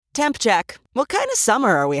Temp check. What kind of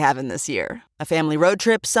summer are we having this year? A family road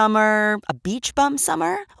trip summer? A beach bum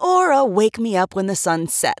summer? Or a wake me up when the sun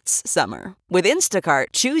sets summer? With Instacart,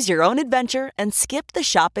 choose your own adventure and skip the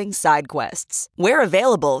shopping side quests. Where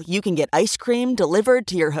available, you can get ice cream delivered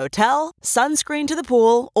to your hotel, sunscreen to the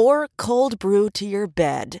pool, or cold brew to your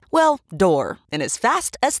bed. Well, door, in as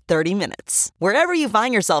fast as 30 minutes. Wherever you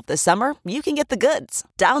find yourself this summer, you can get the goods.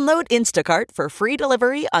 Download Instacart for free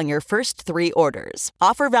delivery on your first 3 orders.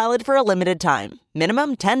 Offer valid for a limited time.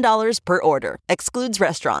 Minimum $10 per order. Excludes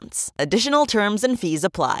restaurants. Additional terms and fees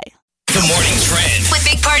apply. The morning trend with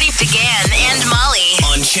Big Party began and Molly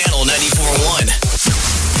on Channel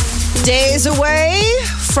 94.1. Days away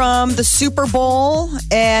from the Super Bowl,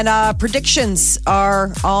 and predictions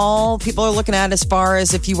are all people are looking at as far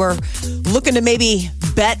as if you were looking to maybe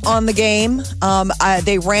bet on the game.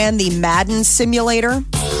 They ran the Madden simulator,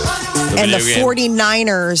 and the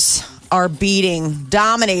 49ers are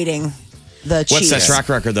dominating the Chiefs. What's that track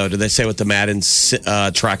record, though? Do they say what the Madden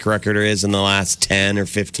track record is in the last 10 or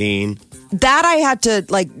 15? That I had to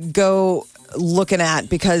go looking at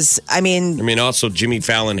because, I mean, also Jimmy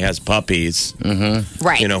Fallon has puppies. Mm-hmm.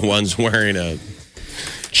 Right. One's wearing a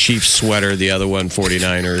Chiefs sweater, the other one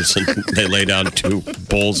 49ers, and they lay down 2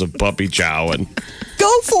 bowls of puppy chow and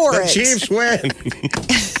go for the it. Chiefs win.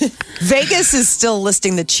 Vegas is still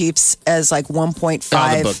listing the Chiefs as 1.5.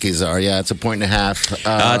 All the bookies are, yeah. It's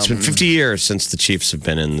 1.5. It's been 50 years since the Chiefs have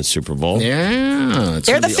been in the Super Bowl. Yeah.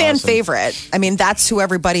 They're the fan favorite. That's who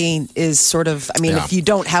everybody is sort of, if you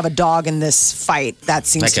don't have a dog in this fight, that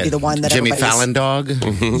seems to be the one that Jimmy Fallon dog?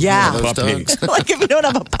 Yeah. Those dogs. If you don't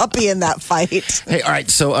have a puppy in that fight. Hey, all right.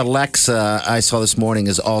 So Alexa, I saw this morning,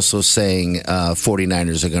 is also saying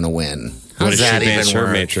 49ers are going to win. What does that she base even her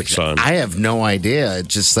work? matrix on? I have no idea.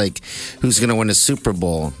 It's just who's going to win the Super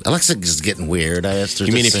Bowl? Alexa is getting weird. I asked her.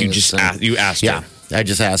 You mean if you just you asked her? Yeah, I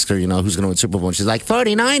just asked her. Who's going to win the Super Bowl? And she's like,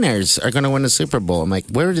 49ers are going to win the Super Bowl. I'm like,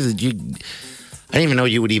 where did you? I didn't even know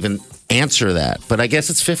you would even answer that. But I guess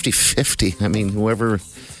it's 50-50. Whoever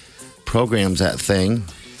programs that thing.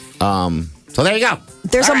 So there you go.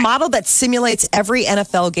 There's a model that simulates every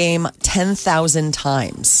NFL game 10,000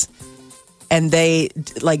 times. And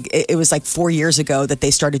it was 4 years ago that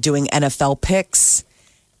they started doing NFL picks.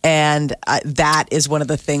 And that is one of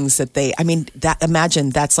the things that imagine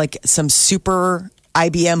that's some super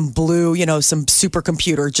IBM Blue, some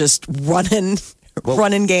supercomputer just running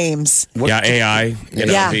games. Yeah, AI.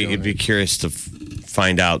 Yeah. It'd be curious to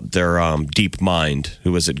find out their DeepMind.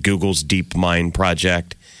 Who was it? Google's DeepMind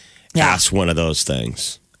project. Yeah. Ask one of those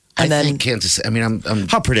things. I think Kansas. I'm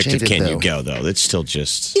how predictive can though. you go though? It's still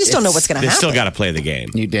just you just don't know what's going to happen. They still got to play the game.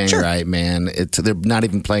 You dang right, man. They're not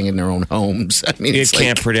even playing in their own homes. It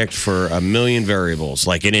can't predict for a million variables,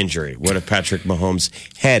 like an injury. What if Patrick Mahomes'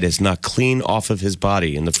 head is not clean off of his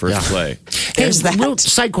body in the first play? There's that. Real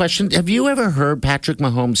side question: have you ever heard Patrick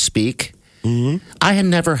Mahomes speak? Mm-hmm. I had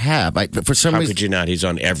never have. For some How reason, could you not? He's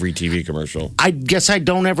on every TV commercial. I guess I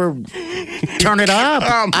don't ever turn it up.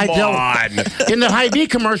 Come on. In the Hy-Vee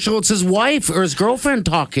commercial, it's his wife or his girlfriend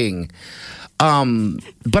talking.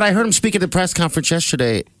 But I heard him speak at the press conference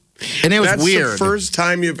yesterday, and it was weird. That's the first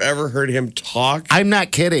time you've ever heard him talk? I'm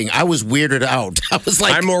not kidding. I was weirded out. I was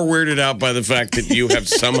like, I'm more weirded out by the fact that you have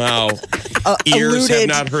somehow ears have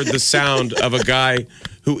not heard the sound of a guy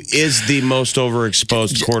who is the most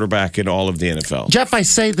overexposed quarterback in all of the NFL. Jeff, I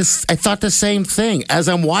thought the same thing. As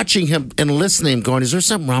I'm watching him and listening, going, is there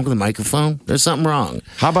something wrong with the microphone? There's something wrong.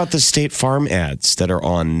 How about the State Farm ads that are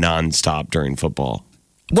on nonstop during football?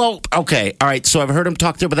 Well, okay. All right. So I've heard him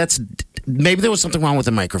talk there, but maybe there was something wrong with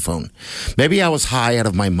the microphone. Maybe I was high out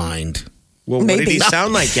of my mind. Well, maybe. What did he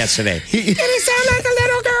sound like yesterday? Did he sound like a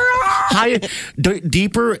little girl? Higher,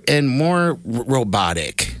 deeper, and more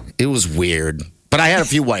robotic. It was weird. But I had a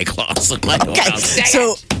few White Claws. Okay,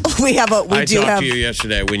 so we have I talked to you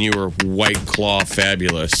yesterday when you were White Claw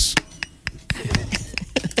fabulous.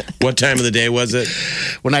 What time of the day was it?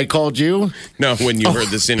 When I called you? No, when you heard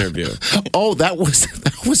this interview. Oh, that was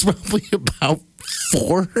probably about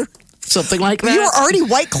 4, something like that. You were already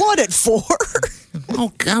White Clawed at 4.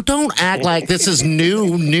 Oh, now don't act like this is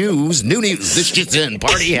new news. New news. This just in.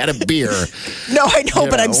 Party had a beer. No, I know,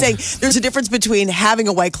 but I'm saying there's a difference between having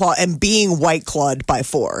a White Claw and being White Clawed by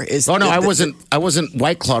 4. I wasn't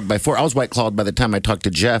White Clawed by 4. I was White Clawed by the time I talked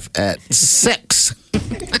to Jeff at 6.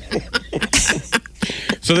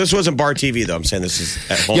 So this wasn't bar TV, though. I'm saying this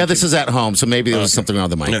is at home. Yeah, this is at home, so maybe there was something wrong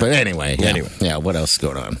with the mic. No. But anyway, Anyway. yeah. What else is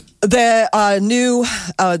going on? The new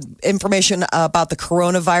information about the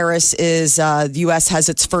coronavirus is the U.S. has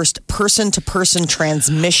its first person-to-person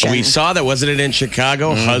transmission. We saw that, wasn't it, in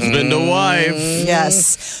Chicago? Husband to wife.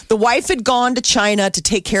 Yes. The wife had gone to China to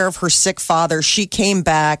take care of her sick father. She came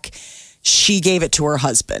back. She gave it to her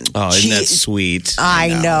husband. Oh, isn't that sweet?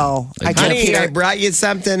 I know. I can't Honey, hear I it. brought you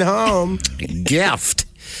something home. Gift.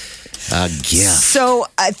 A gift. So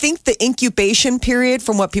I think the incubation period,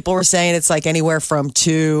 from what people were saying, it's like anywhere from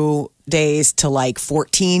 2 days to like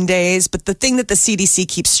 14 days. But the thing that the CDC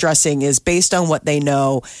keeps stressing is based on what they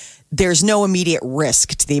know, there's no immediate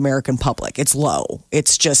risk to the American public. It's low.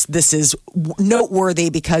 It's just this is noteworthy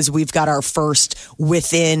because we've got our first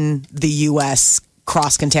within the U.S.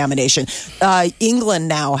 cross-contamination. England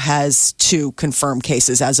now has 2 confirmed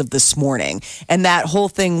cases as of this morning. And that whole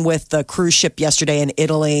thing with the cruise ship yesterday in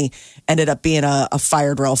Italy ended up being a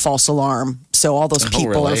fire drill, false alarm. So all those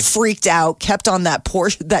people are freaked out, kept on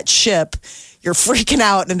that ship. You're freaking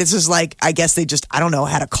out. And it's just like, I guess they just, I don't know,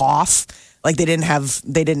 had a cough. Like they didn't have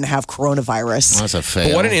coronavirus. That's a fail.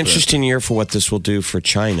 But what an interesting year for what this will do for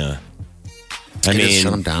China. I mean,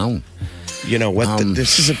 shut them down. You know what?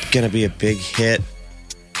 This is going to be a big hit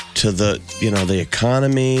to the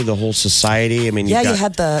economy, the whole society. I mean, you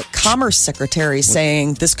had the Commerce Secretary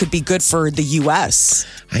saying this could be good for the U.S.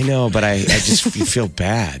 I know, but I just you feel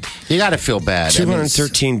bad. You got to feel bad.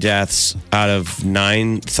 213 deaths out of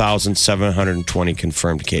 9,720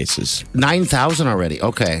 confirmed cases. 9,000 already.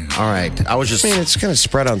 Okay, all right. I mean, it's going to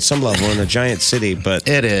spread on some level in a giant city, but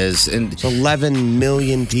it is. And it's 11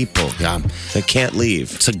 million people. Yeah, that can't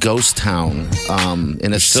leave. It's a ghost town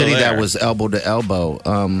in a city that was elbow to elbow.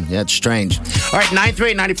 Yeah, it's strange. All right,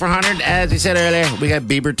 938-9400. As I said earlier, we got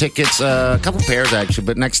Bieber tickets, a couple pairs actually,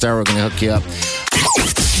 but next hour we're going to hook you up.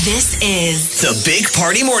 This is the Big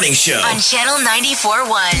Party Morning Show on Channel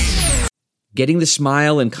 94.1. Getting the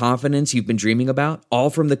smile and confidence you've been dreaming about, all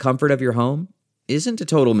from the comfort of your home, isn't a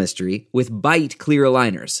total mystery with Byte clear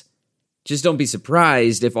aligners. Just don't be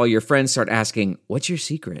surprised if all your friends start asking, "What's your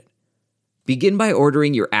secret?" Begin by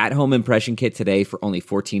ordering your at-home impression kit today for only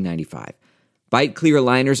 $14.95. Byte clear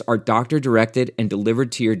aligners are doctor-directed and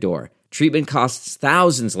delivered to your door. Treatment costs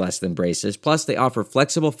thousands less than braces, plus they offer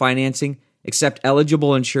flexible financing, accept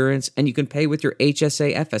eligible insurance, and you can pay with your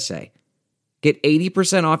HSA FSA. Get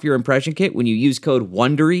 80% off your impression kit when you use code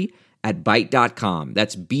WONDERY at Byte.com.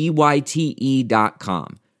 That's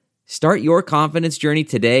BYTE.com. Start your confidence journey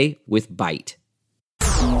today with Byte.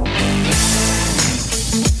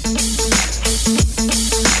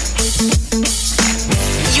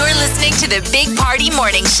 You're listening to the Big Party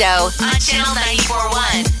Morning Show on Channel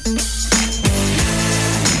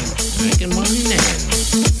 94.1. Good morning.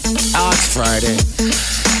 Oh, it's Friday.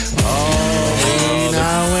 Oh, we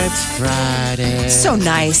know it's Friday. So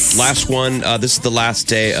nice. Last one. This is the last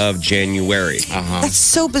day of January. That's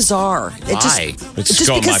so bizarre. Why? It's just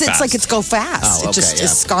going by because it's fast. like it's go fast. Oh, okay,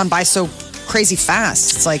 It's gone by so crazy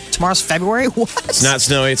fast. It's like tomorrow's February. What? It's not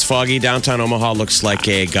snowy. It's foggy. Downtown Omaha looks like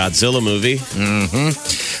a Godzilla movie.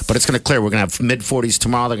 But it's going to clear. We're going to have mid-40s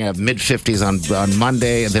tomorrow. They're going to have mid-50s on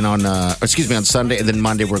Monday, and then on Sunday, and then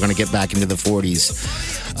Monday we're going to get back into the 40s.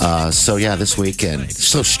 So yeah, this weekend. It's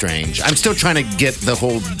so strange. I'm still trying to get the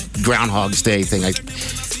whole Groundhog's Day thing.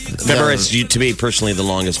 February is, to me personally, the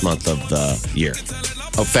longest month of the year.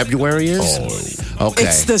 Oh, February is? Oh, okay.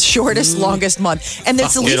 It's the shortest, longest month. And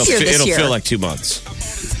it's a leap year this year. It'll feel like 2 months.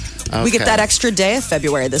 Okay. We get that extra day of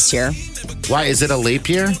February this year. Why? Is it a leap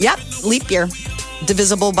year? Yep, leap year.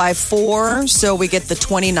 Divisible by 4, so we get the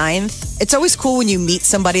 29th. It's always cool when you meet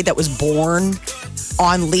somebody that was born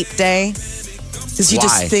on leap day. Because you Why?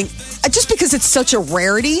 just think, just because it's such a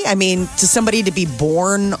rarity. I mean, to somebody to be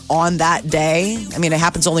born on that day, I mean, it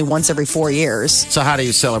happens only once every 4 years. So how do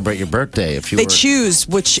you celebrate your birthday? They choose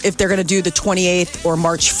if they're going to do the 28th or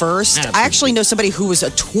March 1st. Yeah, I actually know somebody who was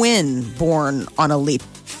a twin born on a leap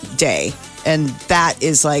day. And that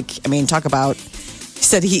is like, I mean, talk about, he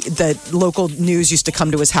said the local news used to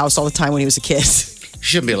come to his house all the time when he was a kid. You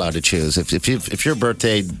shouldn't be allowed to choose. If your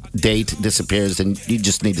birthday date disappears, then you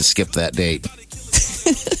just need to skip that date.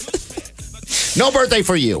 No birthday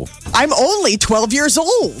for you. I'm only 12 years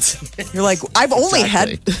old. You're like, I've only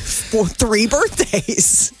had 3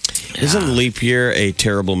 birthdays. Isn't Leap Year a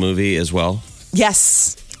terrible movie as well?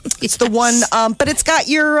 Yes. It's the one, but it's got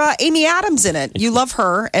your Amy Adams in it. You love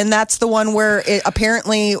her. And that's the one where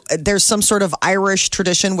apparently there's some sort of Irish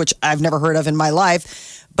tradition, which I've never heard of in my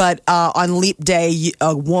life. But on Leap Day,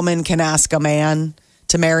 a woman can ask a man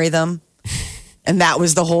to marry them. And that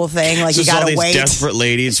was the whole thing. Like, you Just all got to these wait. desperate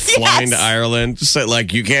ladies flying to Ireland. So,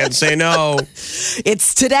 like, you can't say no.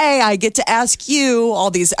 It's today. I get to ask you all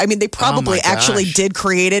these. I mean, they probably Oh, my actually gosh. did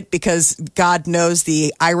create it because God knows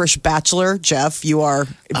the Irish Bachelor, Jeff, you are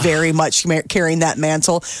very much carrying that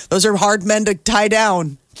mantle. Those are hard men to tie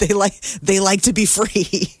down. They like to be free.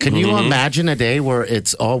 Can you imagine a day where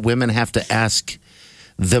it's all women have to ask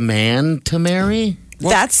the man to marry?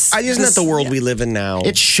 Isn't that the world we live in now?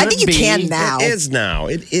 It should I think you be. can now. It is now.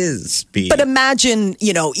 It is. But imagine,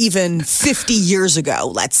 even 50 years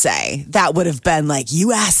ago, let's say, that would have been like,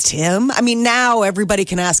 you asked him? I mean, now everybody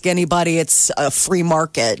can ask anybody. It's a free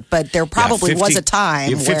market. But there probably was a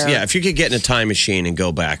time where... Yeah, if you could get in a time machine and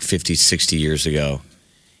go back 50, 60 years ago,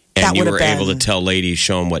 That and you would were have able to been- tell ladies,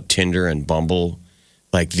 show them what Tinder and Bumble,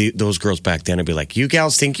 like those girls back then would be like, you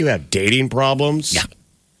gals think you have dating problems? Yeah.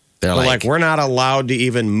 They're We're like, we're not allowed to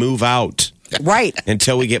even move out Right.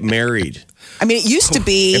 until we get married. I mean, it used to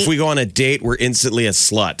be... If we go on a date, we're instantly a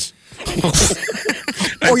slut.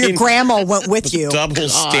 or your grandma went with you. Double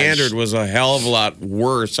standard was a hell of a lot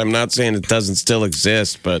worse. I'm not saying it doesn't still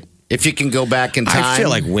exist, but if you can go back in time. I feel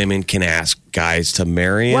like women can ask guys to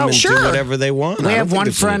marry them and sure. do whatever they want. we have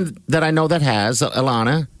one friend that I know that has,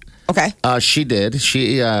 Alana. Okay. She did.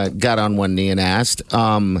 She got on one knee and asked.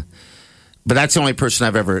 But that's the only person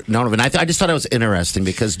I've ever known of. And I just thought it was interesting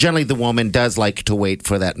because generally the woman does like to wait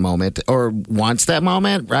for that moment or wants that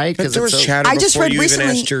moment, right? But there was chatter I before just read you recently-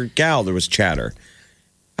 even asked your gal. There was chatter.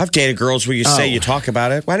 I've dated girls where you say, you talk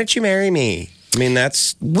about it. Why don't you marry me? I mean,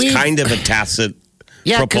 that's kind of a tacit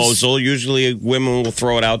proposal. Usually women will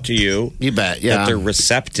throw it out to you. You bet, That yeah. they're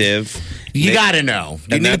receptive. You got to know.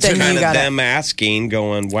 You And need that's to kind know. of them asking,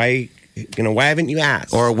 going, why haven't you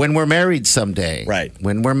asked? Or when we're married someday. Right.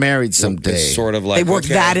 When we're married someday. It's sort of like, They worked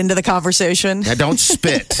okay. that into the conversation. Now, don't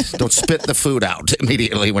spit. Don't spit the food out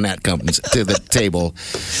immediately when that comes to the table.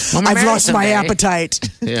 When we're I've married lost my someday, appetite.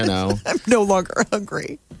 You know. I'm no longer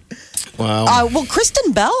hungry. Well, Well,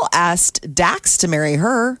 Kristen Bell asked Dax to marry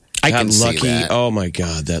her. I That can see lucky. that. Oh my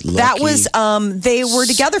God, that lucky. That was they were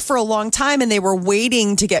together for a long time, and they were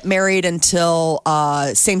waiting to get married until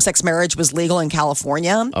same-sex marriage was legal in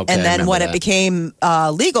California. Okay, and I then remember when that. it became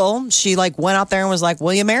legal, she went out there and was like,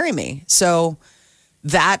 "Will you marry me?" So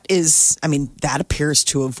that appears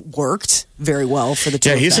to have worked very well for the two.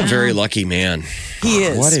 Yeah, of he's a them. very lucky man. He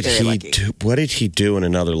is. What did very he lucky. do? What did he do in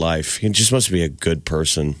another life? He just must be a good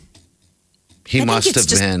person. He think must it's have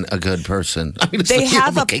just- been a good person. I mean, it's They like,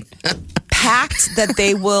 have a okay. pact that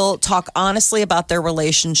they will talk honestly about their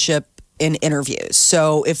relationship in interviews.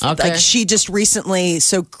 So if Okay. she just recently,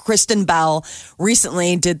 so Kristen Bell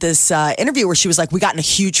recently did this interview where she was like, we got in a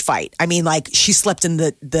huge fight. I mean, she slept in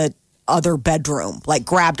the other bedroom,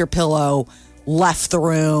 grabbed her pillow, left the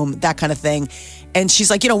room, that kind of thing. And she's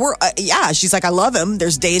like, she's like, I love him.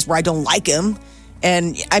 There's days where I don't like him.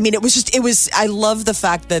 And I mean, I love the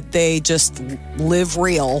fact that they just live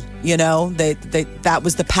real, that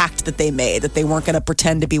was the pact that they made, that they weren't going to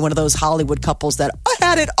pretend to be one of those Hollywood couples that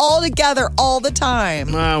had it all together all the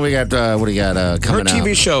time. Well, we got, what do you got Her coming out?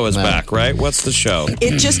 TV show is back, right? What's the show?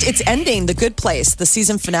 It's ending. The Good Place, the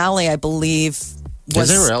season finale, I believe.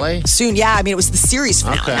 Was Is it really? Soon, yeah. I mean, it was the series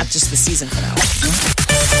finale, Okay. not just the season finale.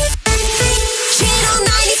 Channel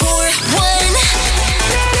 94.1.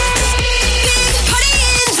 Big Party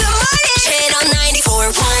in the morning. Channel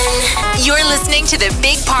 94.1. You're listening to the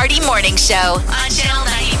Big Party Morning Show on Channel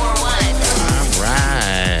 94.1. All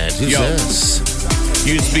right. Who's Yo. this?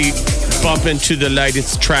 You'd be bumping to the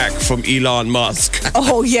latest track from Elon Musk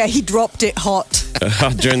Oh, yeah, he dropped it hot.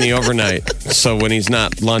 during the overnight. So when he's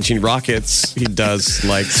not launching rockets, he does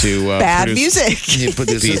like to Bad produce- music. He put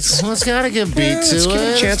this. Beats. Well, it's got to give beat Yeah, to let's it. give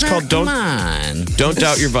it a chance It's called not- Don't- Come on. Don't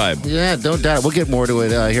doubt your vibe. Yeah, don't doubt it. We'll get more to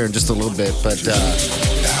it here in just a little bit. But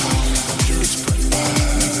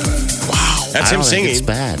That's I him don't think singing. it's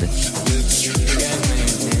bad.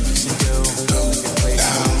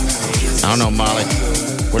 I don't know, Molly.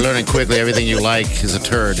 We're learning quickly everything you like is a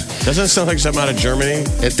turd. Doesn't it sound like something out of Germany?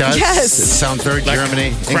 It does. Yes. It sounds very Germany.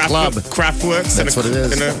 In club. Kraftwerks. That's what it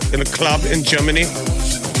is. In a club in Germany.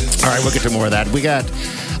 All right, we'll get to more of that. We got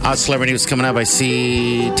celebrity news coming up. I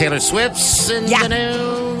see Taylor Swift's in Yeah. the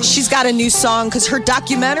news. She's got a new song because her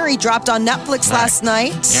documentary dropped on Netflix last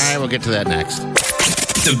night. All right, we'll get to that next.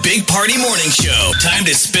 The Big Party Morning Show. Time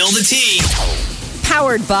to spill the tea.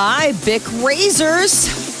 Powered by Bic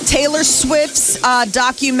Razors. Taylor Swift's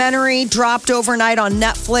documentary dropped overnight on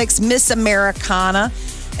Netflix, Miss Americana,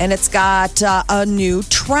 and it's got a new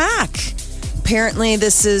track. apparently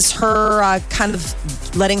this is her kind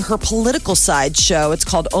of letting her political side show. It's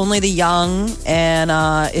called Only the Young, and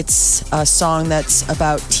it's a song that's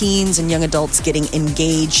about teens and young adults getting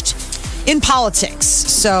engaged in politics.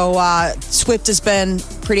 So Swift has been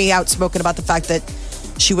pretty outspoken about the fact that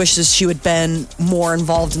she wishes she would been more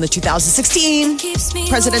involved in the 2016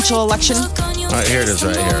 presidential election. Here it is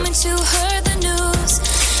right here. You're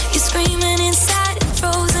screaming inside and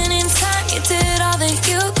frozen in time. You did all that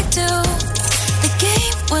you could do. The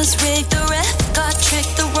game was rigged, the ref got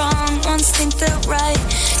tricked. The wrong ones think they're right.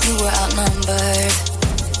 You were outnumbered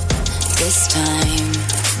this time.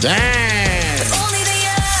 Damn. Only the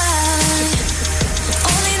young,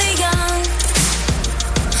 only the young,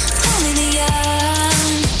 only the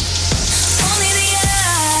young, only the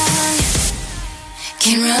young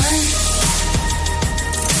can run.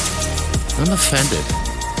 I'm offended.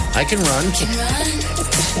 I can run.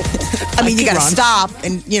 I mean, you got to stop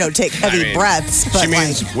and, take heavy breaths. But she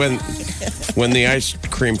means when the ice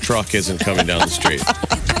cream truck isn't coming down the street.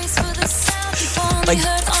 like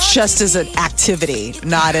just as an activity,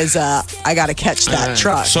 not as I got to catch that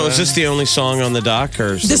truck. So is this the only song on the dock,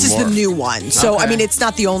 or is this there is more? the new one? So I mean, it's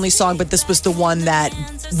not the only song, but this was the one that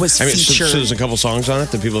was featured. So there's a couple songs on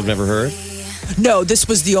it that people have never heard. No, this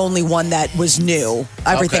was the only one that was new.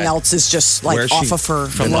 Everything Okay. else is just like Where's off she of her.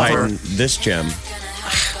 from lover. hiding this gem?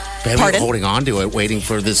 Baby, Pardon? holding on to it, waiting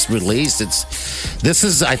for this release.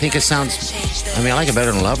 I think it sounds, I like it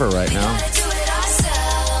better than Lover right now.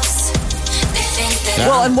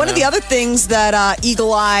 Well, and one of the other things that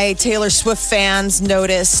Eagle Eye Taylor Swift fans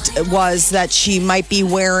noticed was that she might be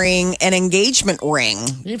wearing an engagement ring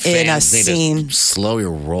in a Fans need to scene. slow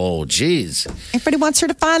your roll. Jeez. Everybody wants her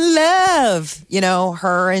to find love.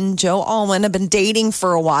 Her and Joe Alwyn have been dating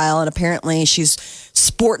for a while, and apparently she's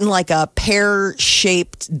sporting like a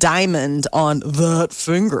pear-shaped diamond on that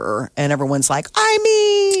finger. And everyone's like, Are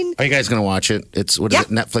you guys going to watch it? It's what is it?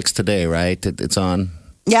 Netflix today, right? It's on.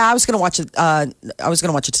 Yeah, I was going to watch it. I was going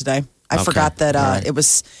to watch it today. I forgot that it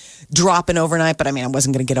was dropping overnight, but I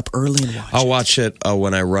wasn't going to get up early and watch I'll watch it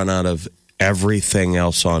when I run out of everything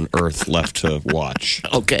else on earth left to watch.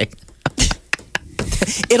 Okay.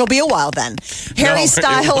 It'll be a while then. Harry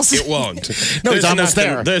Styles. It won't. No, he's almost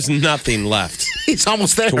there. There's nothing left He's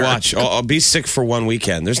almost there. to watch. I'll be sick for one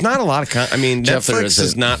weekend. There's not a lot of Jeff, there Netflix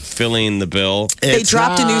is not filling the bill. They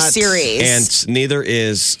dropped a new series. And neither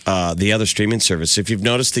is the other streaming service. If you've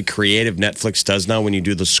noticed the creative Netflix does now when you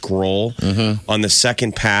do the scroll on the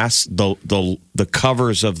second pass, the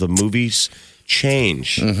covers of the movies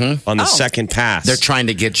change on the second pass. They're trying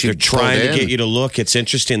to get you. They're trying to get you to look. It's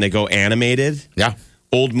interesting. They go animated. Yeah.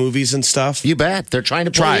 Old movies and stuff. You bet. They're trying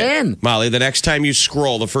to pull Try you it. in. Molly, the next time you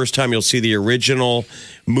scroll, the first time you'll see the original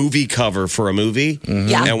movie cover for a movie.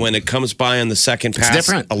 Yeah. And when it comes by on the second pass,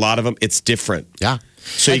 different. a lot of them, it's different. Yeah.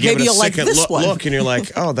 So Like you give maybe it a you'll like second this one. look, and you're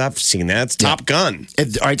like, oh, I've seen that. It's Top Gun. All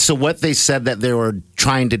right. So what they said that they were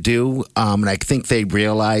trying to do, and I think they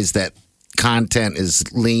realized that content is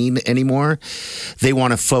lean anymore. They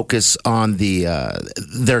want to focus on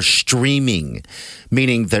their streaming,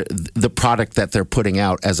 meaning the product that they're putting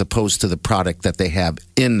out as opposed to the product that they have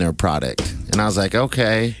in their product. And I was like,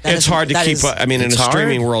 okay. It's hard to keep up. In a it's hard.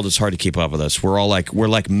 streaming world, it's hard to keep up with us. We're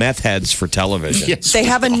like meth heads for television. Yes, They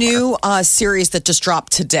have a new series that just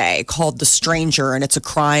dropped today called The Stranger, and it's a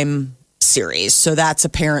crime series. So that's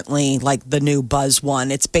apparently like the new buzz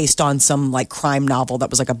one. It's based on some like crime novel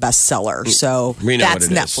that was like a bestseller. So We know that's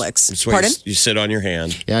what it is. Netflix. It's where Pardon? you sit on your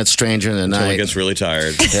hand Yeah, it's stranger than until it night. gets really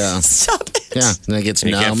tired. Yeah. Stop it. Yeah. And it gets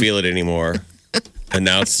And you numb. can't feel it anymore. And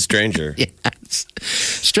now it's the stranger. Yes.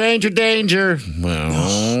 Stranger danger. Well,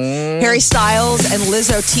 Harry Styles and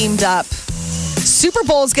Lizzo teamed up. Super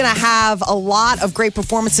Bowl is going to have a lot of great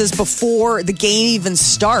performances before the game even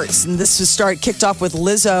starts. And this was kicked off with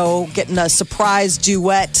Lizzo getting a surprise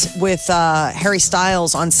duet with Harry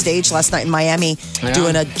Styles on stage last night in Miami, Yeah.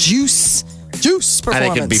 doing a juice performance. I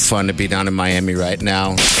think it'd be fun to be down in Miami right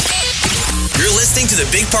now. You're listening to the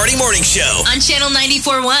Big Party Morning Show. On Channel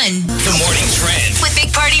 94.1. The morning trend With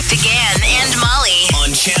Big Party began and Molly.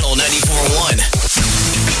 on Channel 94.1.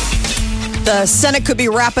 The Senate could be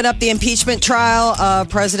wrapping up the impeachment trial of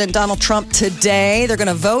President Donald Trump today. They're going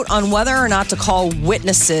to vote on whether or not to call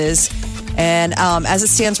witnesses. And as it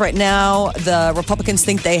stands right now, the Republicans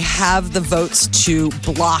think they have the votes to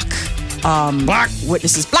block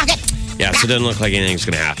witnesses. Block it! Yeah, so it doesn't look like anything's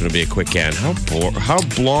going to happen. It'll be a quick end. How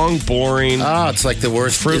long, boring, Oh, it's like the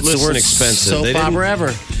worst. fruitless, it's the and worst expensive. soap They didn't- opera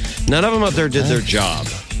ever. None of them out there did their job.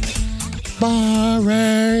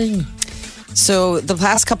 Boring. So the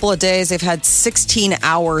past couple of days, they've had 16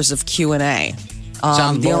 hours of Q&A.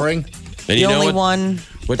 Sound the- boring? And The you know only what? one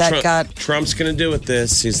What Trump's going to do with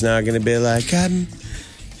this? He's not going to be like,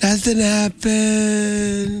 nothing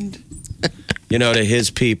happened. To his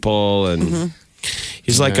people, and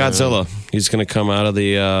he's like Godzilla. He's going to come out of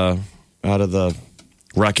the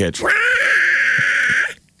wreckage.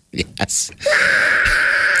 Yes.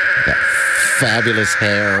 That fabulous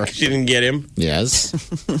hair. You didn't get him? Yes.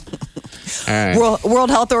 All right. World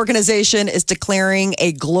Health Organization is declaring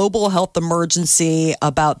a global health emergency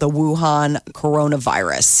about the Wuhan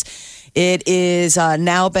coronavirus. It is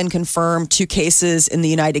now been confirmed 2 cases in the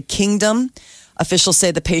United Kingdom. Officials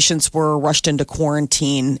say the patients were rushed into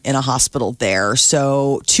quarantine in a hospital there.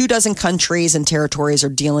 So 24 countries and territories are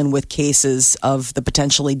dealing with cases of the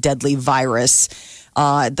potentially deadly virus.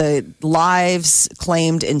 The lives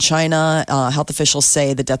claimed in China, health officials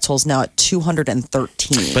say the death toll is now at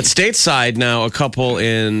 213. But stateside now, a couple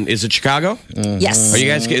is it Chicago? Yes. Are you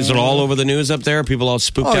guys? Is it all over the news up there? People all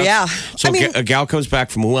spooked out? Oh, yeah. So a gal comes back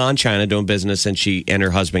from Wuhan, China, doing business, and she and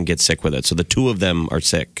her husband get sick with it. So the 2 of them are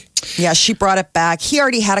sick. Yeah, she brought it back. He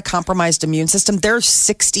already had a compromised immune system. They're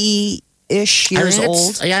 60-ish years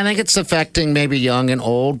old. Yeah, I think it's affecting maybe young and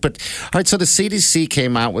old. But, all right, so the CDC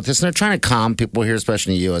came out with this, and they're trying to calm people here,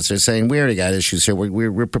 especially in the U.S. They're saying, we already got issues here.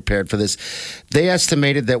 We're prepared for this. They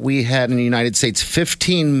estimated that we had in the United States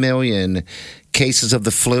 15 million cases of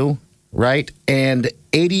the flu, right? And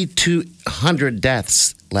 8,200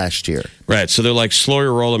 deaths last year. Right. So they're like, slow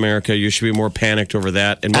your roll, America. You should be more panicked over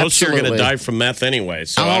that. And most of you are going to die from meth anyway.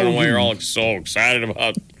 So I don't know why you're all so excited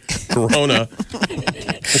about Corona.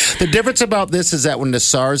 The difference about this is that when the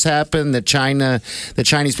SARS happened, the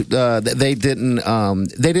Chinese they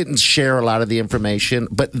didn't share a lot of the information,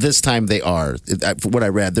 but this time they are. What I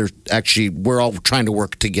read, we're all trying to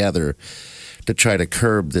work together to try to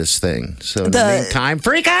curb this thing. So in the meantime,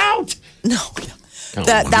 freak out. No.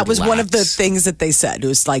 That was one of the things that they said. It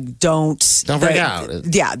was like, don't freak out.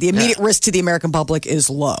 Yeah, the immediate risk to the American public is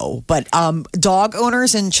low. But dog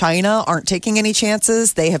owners in China aren't taking any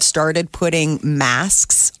chances. They have started putting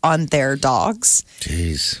masks on their dogs.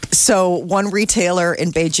 Jeez. So one retailer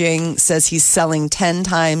in Beijing says he's selling 10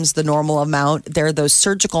 times the normal amount. They're those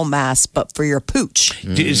surgical masks, but for your pooch.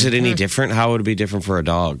 Is it any different? How would it be different for a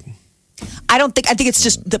dog? I think it's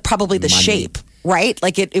just probably the shape, right?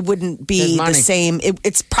 Like it wouldn't be the same.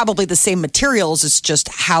 It's probably the same materials. It's just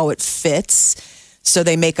how it fits. So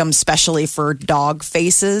they make them specially for dog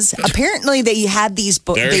faces. Apparently, they had these.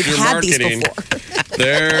 They've had these before.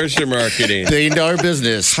 There's your marketing. They know our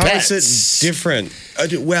business. How is it different?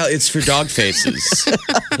 Well, it's for dog faces.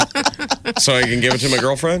 So I can give it to my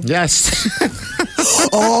girlfriend? Yes.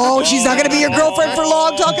 Oh, she's not going to be your girlfriend for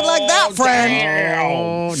long talking like that, friend.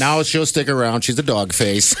 Oh, now she'll stick around. She's a dog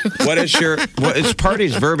face. What is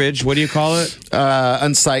party's verbiage? What do you call it?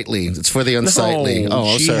 Unsightly. It's for the unsightly.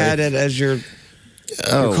 She sorry. had it as your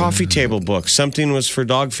coffee table book. Something was for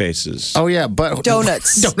dog faces. Oh, yeah, but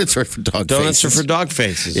donuts. Donuts are for dog Donuts faces. are for dog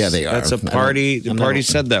faces. Yeah, they are. That's a party. The party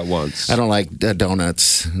said that once. I don't like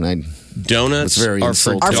donuts. Donuts are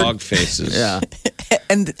for dog faces. Yeah.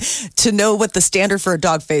 And to know what the standard for a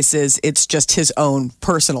dog face is, it's just his own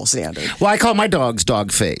personal standard. Well, I call my dogs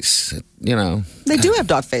dog face. They do have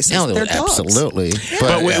dog faces. No, they're dogs. Absolutely. Yeah.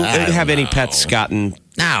 But have any pets gotten?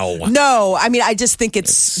 No. I mean, I just think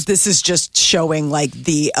this is just showing like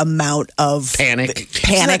the amount of panic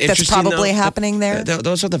that's probably happening there.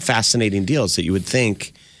 Those are the fascinating deals that you would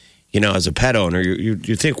think, as a pet owner, you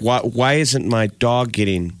think, why isn't my dog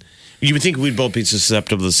getting? You would think we'd both be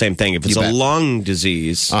susceptible to the same thing. If it's a lung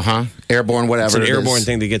disease, airborne, whatever, it's an airborne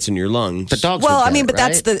thing that gets in your lungs. The dogs. Well,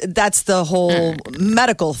 that's the whole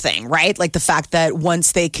medical thing, right? Like the fact that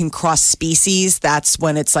once they can cross species, that's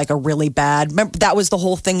when it's like a really bad. Remember, that was the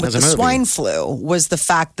whole thing with the swine flu. Was the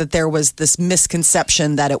fact that there was this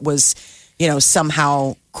misconception that it was,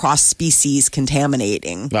 somehow cross-species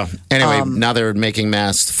contaminating. Well, anyway, now they're making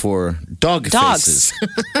masks for dogs. Faces.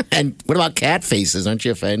 And what about cat faces? Aren't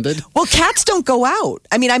you offended? Well, cats don't go out.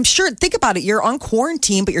 I mean, I'm sure, think about it. You're on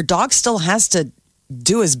quarantine, but your dog still has to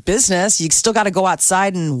do his business. You still got to go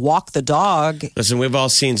outside and walk the dog. Listen, we've all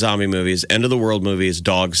seen zombie movies, end of the world movies,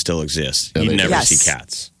 dogs still exist. You never see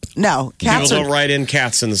cats. No, cats People don't write in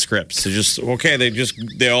cats in the scripts. They're just,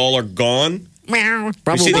 they all are gone. Meow.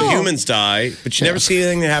 You see the humans die, but you never see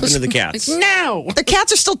anything that happened to the cats. No. The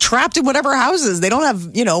cats are still trapped in whatever houses. They don't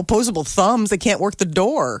have, opposable thumbs. They can't work the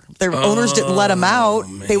door. Their owners didn't let them out.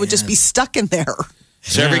 Man. They would just be stuck in there.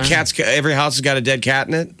 So every house has got a dead cat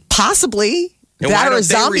in it? Possibly. And that or a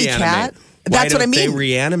zombie cat. That's what I mean. They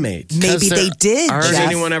reanimate? Maybe they did. Has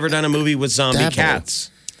anyone ever done a movie with zombie cats?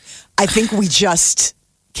 I think we just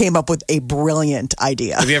came up with a brilliant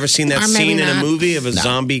idea. Have you ever seen that Or maybe scene in a not. movie of a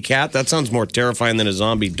zombie cat? That sounds more terrifying than a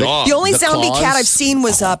zombie dog. The only The zombie claws? cat I've seen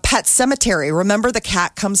was Pet Cemetery. Remember the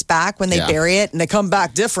cat comes back when they Yeah. bury it, and they come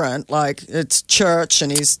back different. Like it's Church,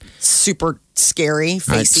 and he's super scary, All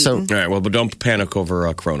right, face so- eaten. All right, well, but don't panic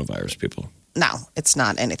over coronavirus, people. No, it's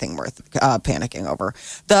not anything worth panicking over.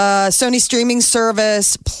 The Sony streaming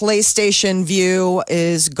service PlayStation View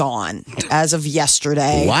is gone as of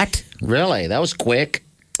yesterday. What? Really? That was quick.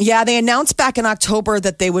 Yeah, they announced back in October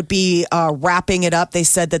that they would be wrapping it up. They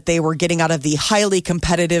said that they were getting out of the highly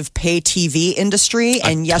competitive pay TV industry,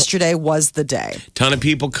 and yesterday was the day. Ton of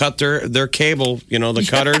people cut their cable, the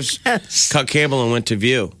cutters cut cable and went to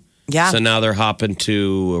View. Yeah. So now they're hopping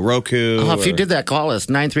to Roku. Oh, if you did that, call us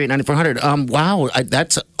 938-9400. Wow,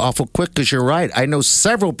 that's awful quick because you're right. I know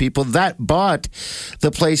several people that bought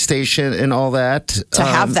the PlayStation and all that To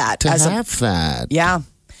have that To as a- have that. Yeah.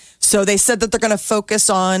 So they said that they're going to focus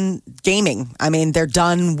on gaming. I mean, they're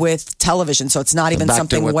done with television, so it's not even Back to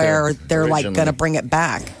something what where they're they're like originally. going to bring it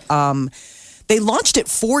back. They launched it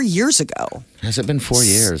 4 years ago. Has it been 4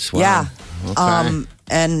 years? Wow. Yeah. Okay.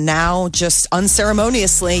 And now, just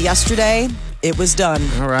unceremoniously, yesterday, it was done.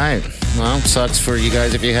 All right. Well, sucks for you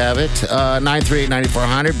guys if you have it.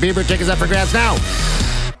 938-9400. Bieber tickets up for grabs now.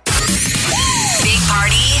 Big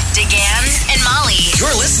Party, DeGan, and Molly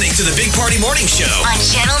You're listening to the Big Party Morning Show. on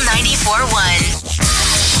Channel 94.1.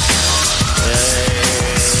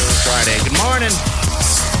 Friday. Good morning.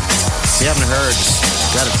 If you haven't heard,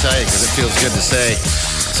 got to tell you because it feels good to say.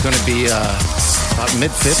 It's going to be about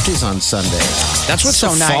mid-50s on Sunday. That's what's So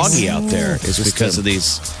so nice. foggy out there is Just because the- of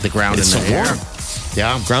these The ground It's and the so air. warm.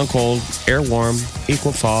 Yeah. ground cold, air warm,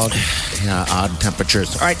 equal fog. Yeah, odd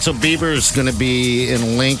temperatures. All right, so Bieber's going to be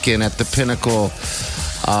in Lincoln at the Pinnacle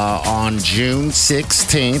on June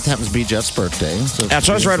 16th. Happens to be Jeff's birthday. So That's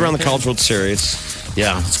why I was right around the College World Series.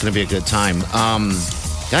 Yeah, it's going to be a good time.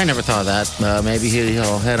 I never thought of that. Maybe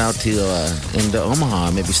he'll head out to into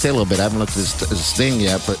Omaha. Maybe stay a little bit. I haven't looked at his thing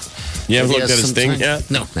yet, but You haven't maybe looked he at has his some thing time. yet?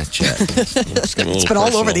 No, not yet. It's been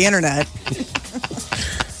all over the internet.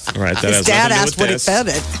 All right, that His has dad nothing to asked do what with he this. fed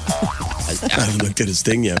it. I haven't looked at his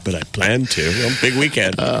thing yet, but I plan to. Well, big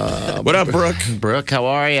weekend. What up, Brooke? Brooke, how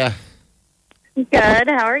are you? Good.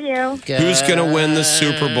 How are you? Who's going to win the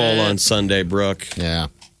Super Bowl on Sunday, Brooke? Yeah.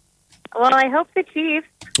 Well, I hope the Chiefs.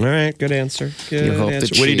 All right, good answer. Good You hope the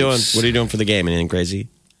answer. What are you doing? Chiefs. What are you doing for the game? Anything crazy?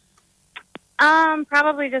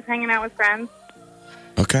 Probably just hanging out with friends.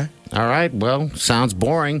 Okay. All right. Well, sounds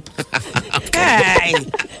boring. Hey,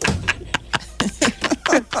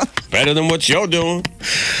 Better than what you're doing.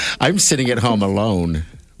 I'm sitting at home alone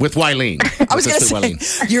with Wileen. I was going to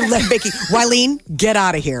say, you're making Wileen, get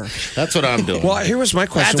out of here. That's what I'm doing. Well, here was my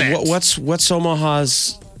question. That's it. What's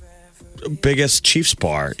Omaha's biggest Chiefs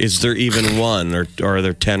bar? Is there even one, or are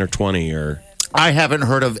there 10 or 20? Or I haven't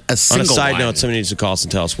heard of a on a single side one. note, somebody needs to call us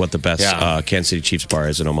and tell us what the best Yeah. Kansas City Chiefs bar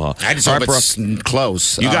is in Omaha. I just All hope right, it's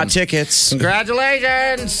close. you got tickets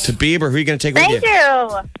Congratulations. to Bieber. Who are you going to take Thank with you?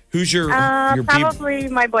 you. Who's your Bieber? Probably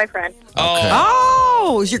my boyfriend.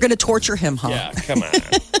 Oh, you're going to torture him, huh? Yeah, come on. Do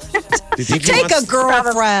you think he Take wants- a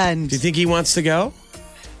girlfriend. Do you think he wants to go?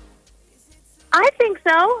 I think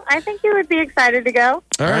so. I think you would be excited to go.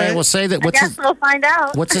 All right, we'll say that. I guess we'll find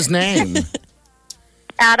out. What's his name?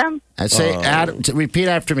 Adam. I say Adam. Repeat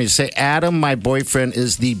after me. Say Adam. My boyfriend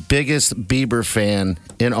is the biggest Bieber fan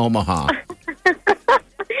in Omaha.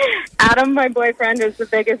 Adam, my boyfriend, is the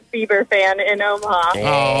biggest Bieber fan in Omaha.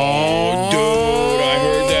 Oh, dude, I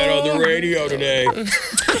heard that on the radio today.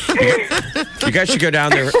 You guys should go down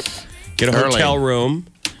there, get a Early. hotel room.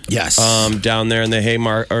 Yes. Down there in the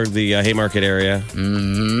Haymarket area,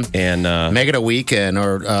 and Make it a weekend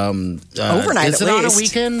or Overnight, Is at it on a least.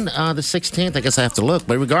 weekend? The 16th. I guess I have to look.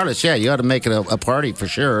 But regardless, yeah, you ought to make it a party for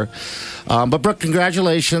sure. But Brooke,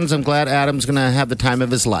 congratulations. I'm glad Adam's going to have the time of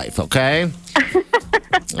his life. Okay.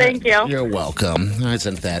 Thank you. You're welcome.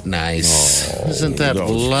 Isn't that nice? Isn't that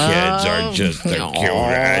those love? kids are just the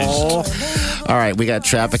cutest. All right, we got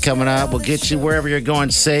traffic coming up. We'll get you wherever you're going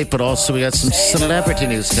safe, but also we got some celebrity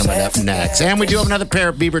news coming up next. And we do have another pair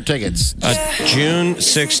of Bieber tickets. June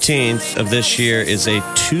 16th of this year is a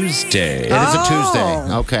Tuesday. It is a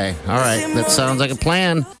Tuesday. Okay. All right. That sounds like a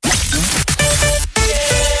plan.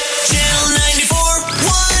 Channel 94.1.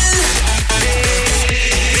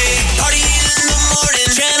 Big Party in the morning.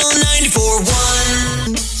 Channel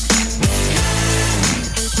 94.1.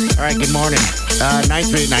 All right, good morning.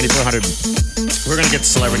 938-9400. We're going to get to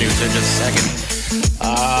celebrity news in just a second.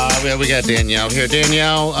 We got Danielle here.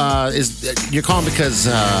 Danielle, you're calling because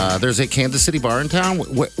there's a Kansas City bar in town?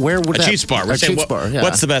 Where would A that Chiefs bar. We're A saying, Chiefs bar, yeah.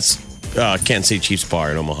 What's the best Kansas City Chiefs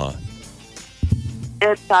bar in Omaha?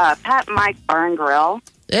 It's Pat Mike Bar and Grill.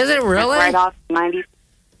 Is it really? It's right off 90.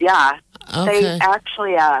 Yeah. Okay. They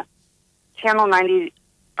actually, Channel 90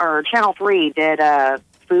 or Channel 3 did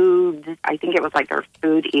food. I think it was like their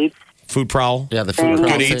Food Eats. Food Prowl. Yeah, the food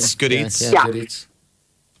Good Eats. Good Eats. Yeah, Good Eats.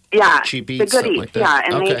 Yeah, Cheap the Eats, Good something Eats. like that. Yeah,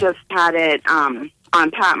 and Okay. they just had it on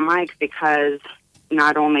Pat and Mike's because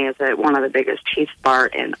not only is it one of the biggest Chiefs bar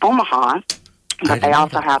in Omaha, but they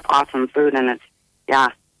also have awesome food, and it's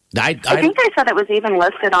I think they said it was even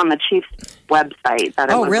listed on the Chiefs website. That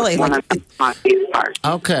it was really? one of the Chiefs bars.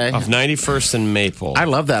 Okay. Off 91st and Maple. I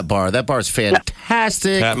love that bar. That bar's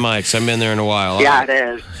fantastic. Pat Mike's. I've been there in a while. Yeah, it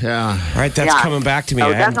is. Yeah. All right, that's coming back to me.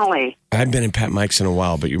 Oh, definitely. I haven't been in Pat Mike's in a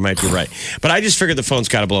while, but you might be right. But I just figured the phone's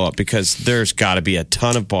got to blow up because there's got to be a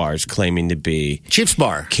ton of bars claiming to be Chiefs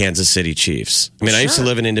bar. Kansas City Chiefs. I mean, I used to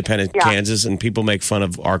live in independent Kansas, and people make fun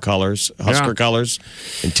of our colors, Husker colors,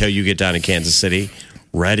 until you get down to Kansas City.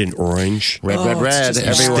 Red and orange. Red everywhere.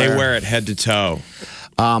 They wear it head to toe.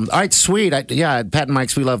 All right, sweet. Pat and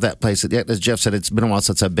Mike's, we love that place. Yeah, as Jeff said, it's been a while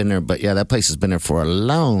since I've been there, but yeah, that place has been there for a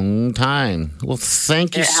long time. Well,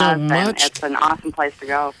 thank you so much. It's an awesome place to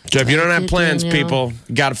go. Jeff, you don't have plans, Danielle. people.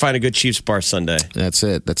 You got to find a good Chiefs bar Sunday. That's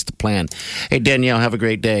it. That's the plan. Hey, Danielle, have a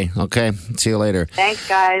great day. Okay, see you later. Thanks,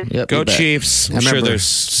 guys. Yep, Go you bet. Chiefs. I I'm sure remember there's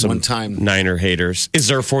some one time. Niner haters. Is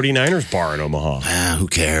there a 49ers bar in Omaha? Who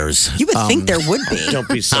cares? You would think there would be. Don't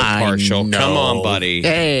be so I partial. know. Come on, buddy.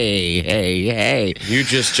 Hey. You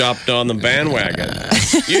just jumped on the bandwagon.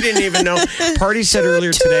 You didn't even know. Party said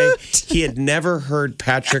earlier today he had never heard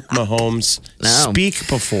Patrick Mahomes speak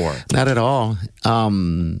before. Not at all.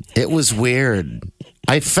 It was weird.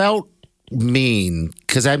 I felt mean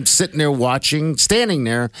because I'm sitting there standing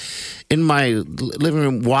there in my living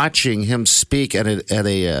room watching him speak at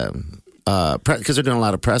a because they're doing a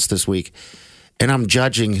lot of press this week. And I'm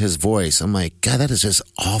judging his voice. I'm like, God, that is just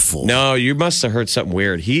awful. No, you must have heard something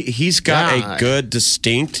weird. He's got a good,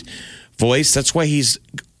 distinct voice. That's why he's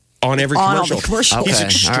on every On all commercial. the commercials. He's Okay,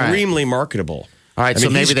 extremely marketable. All right, so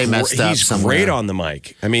maybe they messed up He's somewhere. great on the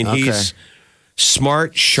mic. I mean, he's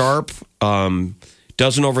smart, sharp,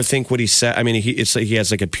 doesn't overthink what he said. I mean, he has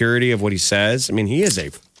like a purity of what he says. I mean, he is a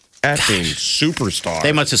effing superstar.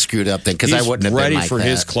 They must have screwed up then because I He's wouldn't have ready been like for that.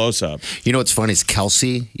 his close-up. You know what's funny is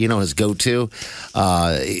Kelsey, his go-to.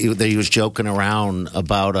 He was joking around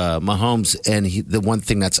about Mahomes, and the one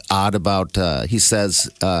thing that's odd about he says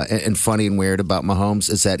and funny and weird about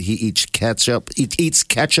Mahomes is that he eats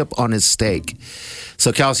ketchup on his steak.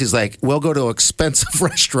 So Kelsey's like, we'll go to an expensive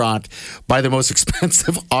restaurant, buy the most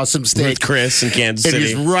expensive, awesome steak. With Chris in Kansas and City.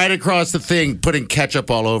 he's right across the thing, putting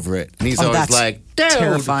ketchup all over it. And he's always that's like, dude,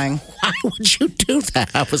 terrifying. why would you do that?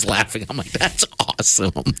 I was laughing. I'm like, that's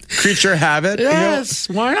awesome. Creature habit. Yes,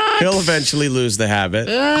 why not? He'll eventually lose the habit.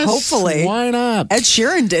 Yes, Hopefully. Why not? Ed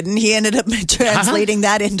Sheeran didn't. He ended up translating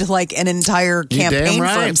that into like an entire campaign for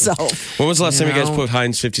right. himself. When was the last time you guys put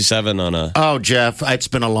Heinz 57 on a... Oh, Jeff, it's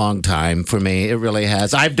been a long time for me. It really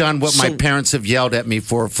has. I've done what my parents have yelled at me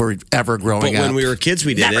for forever growing But up. when we were kids,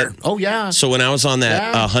 we did it. Oh, yeah. So when I was on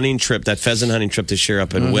that hunting trip, that pheasant hunting trip this year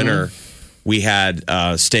up in winter, we had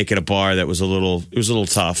steak at a bar that was a little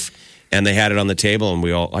tough, and they had it on the table,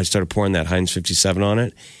 and I started pouring that Heinz 57 on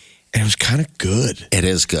it, and it was kind of good. It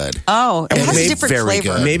is good. Oh, it has a different very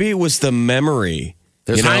flavor. good. Maybe it was the memory.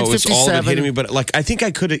 There's it Heinz was all that 57. hitting me, but like I think I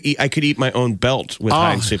could eat my own belt with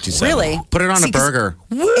Heinz 57. Really? Put it on a 'cause burger.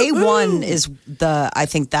 A1 is I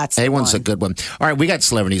think that's the A1's a one. good one. All right, we got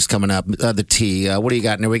celebrities coming up. The T. What do you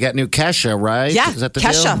got now? We got new Kesha, right? Yeah, Is that the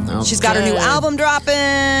Kesha. deal? She's got her new Okay. album dropping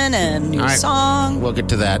and new All right. song. We'll get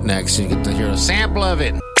to that next. You get to hear a sample of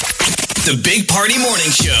it. The Big Party Morning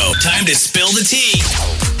Show. Time to spill the tea.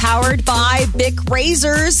 Powered by Bic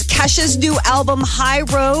Razors, Kesha's new album High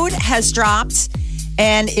Road has dropped,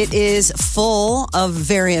 and it is full of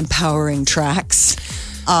very empowering tracks.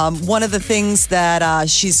 One of the things that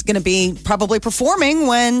she's going to be probably performing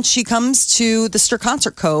when she comes to the Stir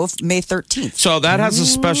Concert Cove May 13th. So that has a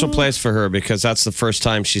special place for her because that's the first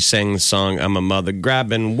time she sang the song "I'm a Mother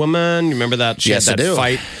Grabbing Woman." You remember that? She Yes, had I that do.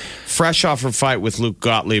 fight. Fresh off her fight with Luke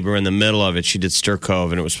Gottlieb, or in the middle of it, she did Stir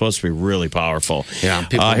Cove, and it was supposed to be really powerful. Yeah,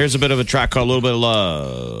 people- Here's a bit of a track called "A Little Bit of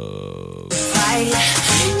Love." You're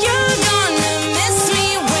gonna miss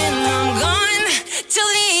me when I'm gone till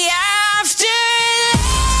the afterlife.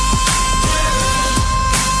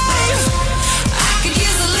 I could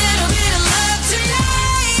use a little bit of love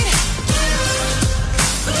tonight.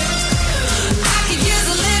 I could use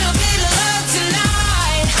a little bit of love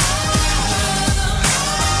tonight.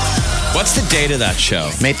 What's the date of that show?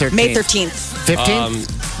 May 13th. May 13th.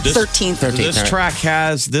 15th?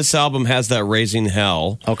 13th. This album has that Raising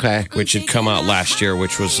Hell. Okay. Which had come out last year,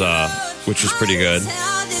 which was pretty good.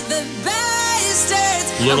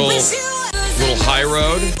 Little High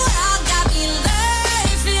Road.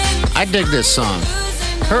 I dig this song.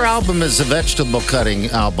 Her album is a vegetable cutting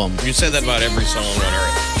album. You say that about every song on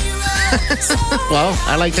Earth. Well,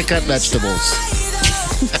 I like to cut vegetables.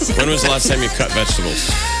 When was the last time you cut vegetables?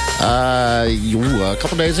 A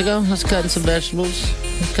couple days ago. I was cutting some vegetables.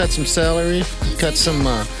 Cut some celery. Cut some.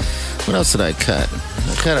 What else did I cut?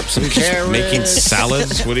 I cut up some carrots. Making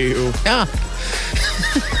salads? What do you? Yeah.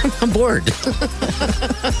 I'm bored.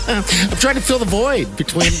 I'm trying to fill the void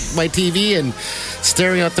between my TV and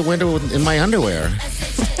staring out the window in my underwear.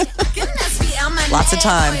 Lots of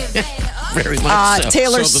time. Very much so.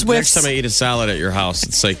 Taylor So the Swift. next time I eat a salad at your house,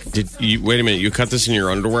 it's like, wait a minute, you cut this in your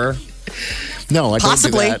underwear? No, I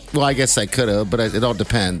Possibly. don't do that. Well, I guess I could have, but it all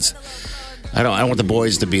depends. I don't want the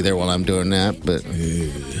boys to be there while I'm doing that, but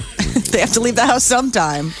They have to leave the house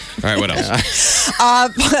sometime. All right, what else?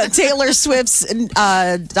 Taylor Swift's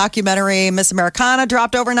documentary, Miss Americana,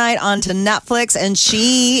 dropped overnight onto Netflix, and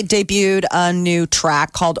she debuted a new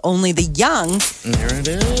track called Only the Young. There it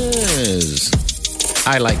is.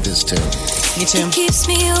 I like this too. Me too. It keeps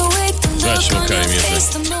me awake. The Vegetable look on cutting your music. face,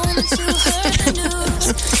 the moment you heard the news.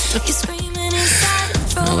 You're screaming inside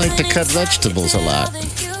and I like to frozen cut inside. vegetables a All lot.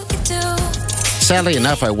 that you could do. Sadly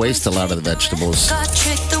enough, I waste a lot of the vegetables. Got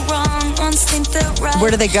tricked the wrong ones, think they're right. Where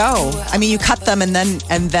do they go? I mean, you cut them, and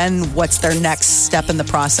then what's their next step in the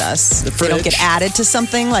process? The They don't get fridge. added to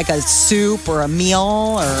something like a soup or a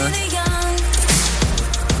meal, or Only the young.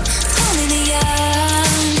 Only the young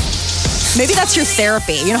maybe that's your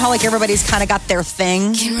therapy. You know how like everybody's kind of got their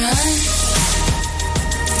thing. can run.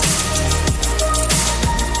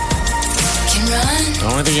 Can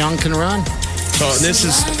run. Only the young can run. So this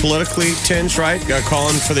is politically tinged, right?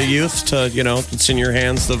 Calling for the youth to, it's in your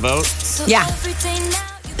hands to vote. Yeah. Every day now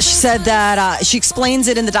She said that she explains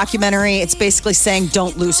it in the documentary. It's basically saying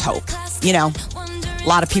don't lose hope. A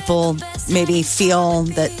lot of people maybe feel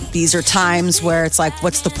that these are times where it's like,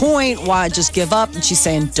 what's the point? Why just give up? And she's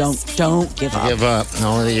saying, don't give up. Give up.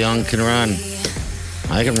 Only the young can run.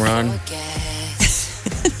 I can run.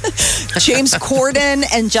 James Corden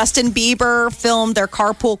and Justin Bieber filmed their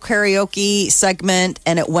carpool karaoke segment,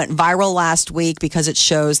 and it went viral last week because it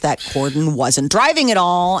shows that Corden wasn't driving at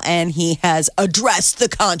all, and he has addressed the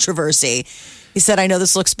controversy. He said, I know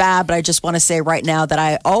this looks bad, but I just want to say right now that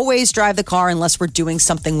I always drive the car unless we're doing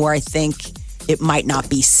something where I think it might not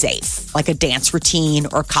be safe, like a dance routine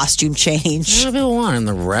or costume change. What do you want in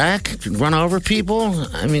the wreck? Run over people?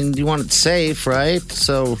 I mean, you want it safe, right?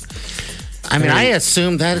 So, I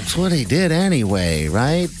assume that's what he did anyway,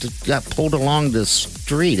 right? Got pulled along the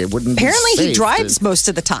street. It wouldn't Apparently, be safe he drives most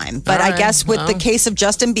of the time. But All I right, guess with the well. case of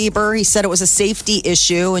Justin Bieber, he said it was a safety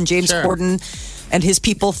issue, and James Sure. Corden and his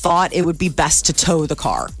people thought it would be best to tow the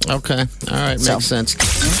car. Okay. All right. So. Makes sense.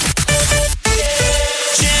 Channel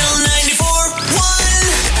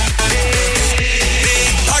 94.1.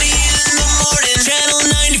 Big Party in the morning. Channel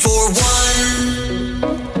 94.1.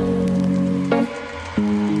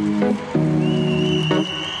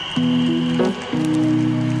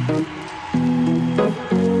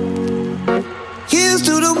 Here's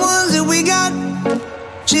to the ones that we got.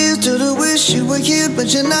 Cheers to the wish you were here,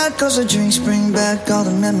 but you're not. Cause the drinks bring back all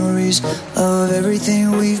the memories of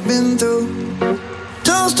everything we've been through.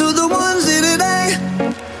 Toast to the ones here today.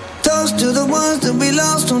 Toast to the ones that we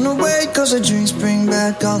lost on the way. Cause the drinks bring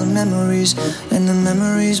back all the memories. And the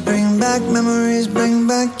memories bring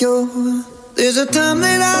back your. There's a time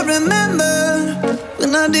that I remember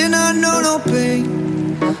when I did not know no pain.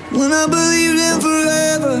 When I believed in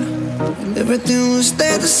forever and everything would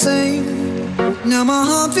stay the same. Now my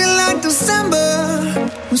heart feel like December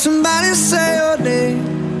when somebody say your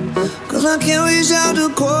name. Cause I can't reach out to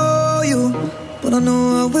call you, but I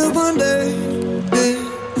know I will one day. Yeah.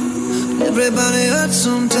 Everybody hurts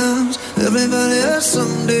sometimes, everybody hurts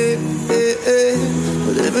someday. Yeah, yeah.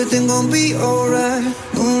 But everything gon' be alright.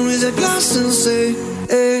 Gonna raise a glass and say,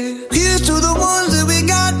 hey. Here's to the ones that we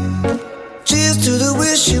got. Cheers to the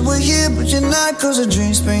wish you were here, but you're not. Cause the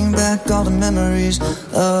drinks bring back all the memories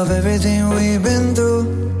of everything we've been through.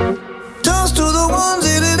 Toast to the ones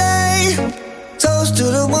here today. Toast to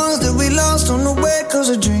the ones that we lost on the way. Cause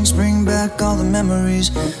the drinks bring back all the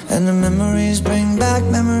memories. And the memories bring back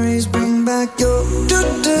your.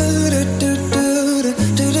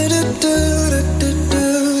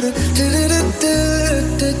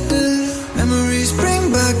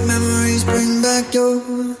 Memories bring back your.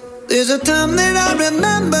 There's a time that I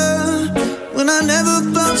remember when I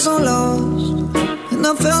never felt so lost. And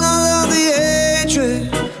I felt all of the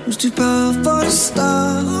hatred too powerful to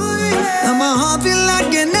stop. Now my heart feel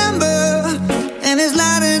like an ember, and it's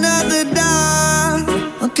lighting up the dark.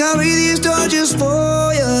 I'll carry these torches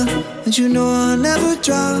for you, and you know I'll never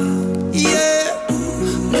drop. Yeah,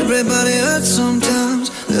 everybody hurts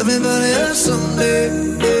sometimes, everybody hurts someday.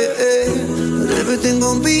 But everything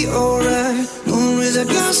gon' be alright. Gonna raise a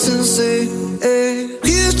glass and say, hey.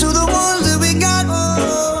 Here's to the ones that we got.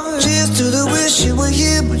 Cheers to the wish you were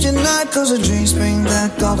here, but you're not. Cause the drinks bring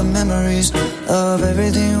back all the memories of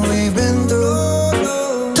everything we've been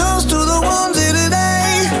through. Toast to the ones here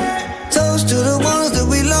today. Toast to the ones that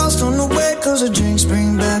we lost on the way. Cause the drinks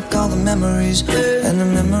bring back all the memories. And the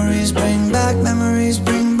memories bring back your memories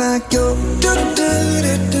bring back your memories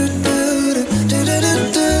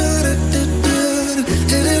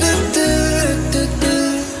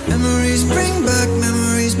bring back your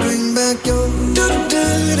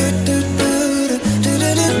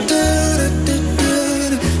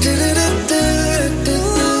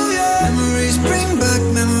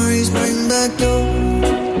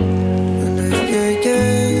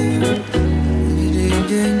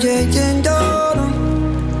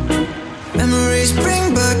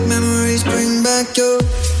memories bring back your.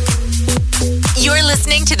 You're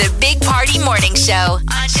listening to the Big Party Morning Show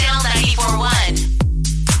on Channel 94.1.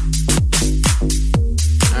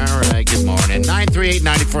 All right, good morning.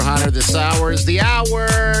 938-9400. This hour is the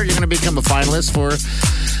hour. You're going to become a finalist for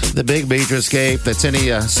the Big Beach Escape. That's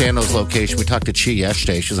any Sandals location. We talked to Chi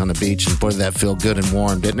yesterday. She was on the beach, and boy, did that feel good and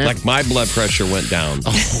warm, didn't it? Like my blood pressure went down.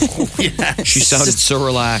 Oh, yeah. She sounded so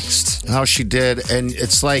relaxed. How she did. And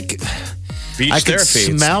it's like... Beach I therapy.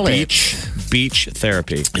 Could smell Beach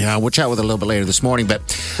therapy. Yeah, we'll chat with her a little bit later this morning. But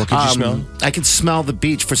what could you smell? I could smell the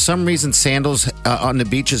beach. For some reason, Sandals on the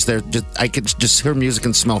beaches, I could just hear music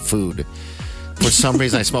and smell food. For some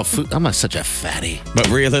reason, I smell food. I'm such a fatty. But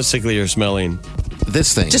realistically, you're smelling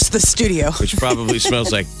this thing. Just the studio. Which probably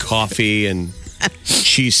smells like coffee and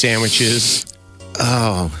cheese sandwiches.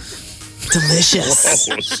 Oh. Delicious.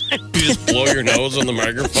 You just blow your nose on the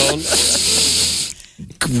microphone.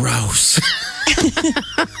 Gross.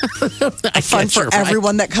 Fun for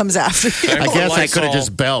everyone that comes after you. I guess I could have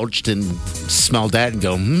just belched and smelled that and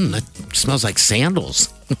go, that smells like sandals.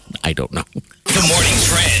 I don't know. The morning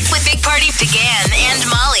trend with Big Party began and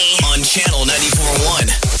Molly on Channel 94.1.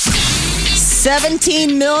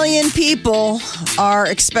 17 million people are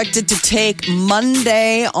expected to take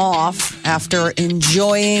Monday off after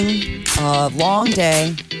enjoying a long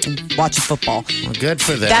day and watching football. Well, good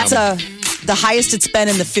for them. That's the highest it's been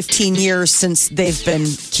in the 15 years since they've been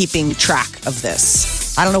keeping track of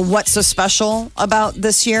this. I don't know what's so special about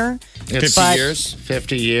this year. 50 years.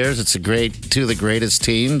 50 years. It's two of the greatest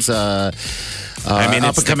teams.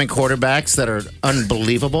 Up-and-coming quarterbacks that are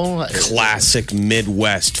unbelievable. Classic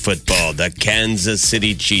Midwest football, the Kansas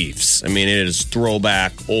City Chiefs. I mean, it is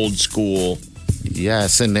throwback, old school.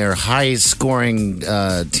 Yes, and they're high-scoring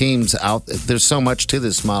teams out. There's so much to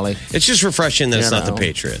this, Molly. It's just refreshing that it's not the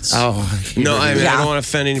Patriots. Oh, no, I mean, I don't want to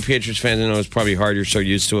offend any Patriots fans. I know it's probably hard. You're so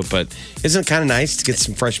used to it, but isn't it kind of nice to get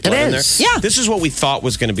some fresh blood in there? Yeah. This is what we thought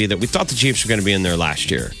was going to be. That we thought the Chiefs were going to be in there last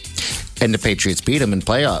year. And the Patriots beat them in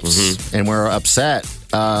playoffs. Mm-hmm. And we're upset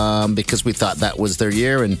because we thought that was their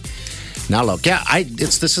year. And now look,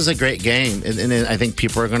 this is a great game. And I think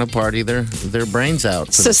people are going to party their brains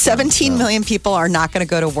out. So 17 million people are not going to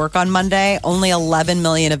go to work on Monday. Only 11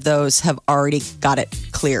 million of those have already got it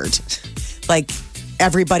cleared. Like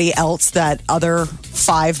everybody else, that other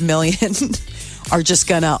 5 million are just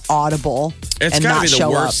going to audible it's and gotta not be the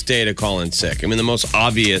show worst up. day to call in sick. I mean, the most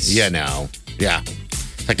obvious. Yeah,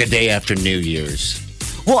 like the day after New Year's.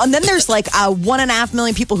 Well, and then there's like 1.5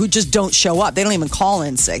 million people who just don't show up. They don't even call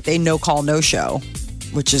in sick. They no call, no show,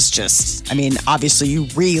 which is just, I mean, obviously you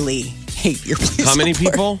really hate your police. How many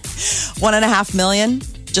people? 1.5 million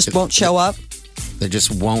just won't show up. They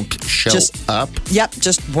just won't show up? Yep,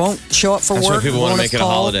 just won't show up for That's work. Why people want to make it a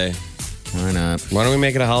holiday. Why not? Why don't we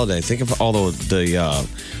make it a holiday? Think of all the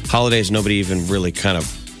holidays nobody even really kind of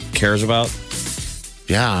cares about.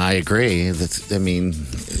 Yeah, I agree.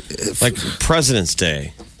 Like President's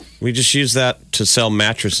Day. We just use that to sell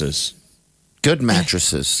mattresses. Good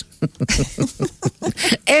mattresses.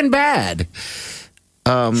 And bad.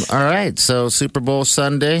 All right, so Super Bowl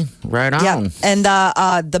Sunday, right on. Yeah, and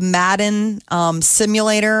the Madden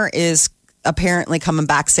simulator is apparently coming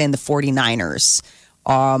back saying the 49ers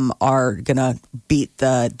are going to beat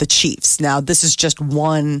the Chiefs. Now, this is just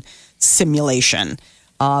one simulation.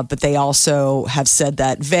 But they also have said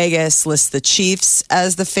that Vegas lists the Chiefs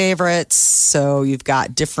as the favorites. So you've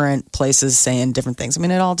got different places saying different things. I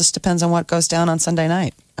mean, it all just depends on what goes down on Sunday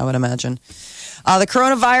night, I would imagine. The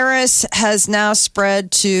coronavirus has now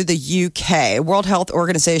spread to the UK. World Health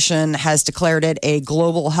Organization has declared it a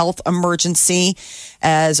global health emergency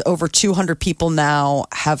as over 200 people now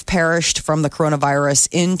have perished from the coronavirus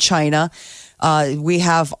in China. We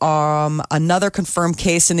have another confirmed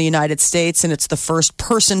case in the United States, and it's the first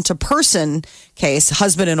person-to-person case,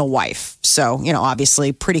 husband and a wife. So,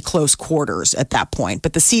 obviously pretty close quarters at that point.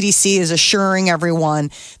 But the CDC is assuring everyone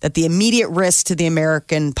that the immediate risk to the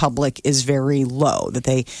American public is very low, that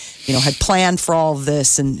they, had planned for all of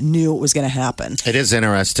this and knew it was going to happen. It is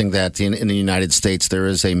interesting that in the United States, there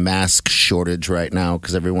is a mask shortage right now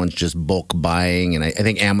because everyone's just bulk buying. And I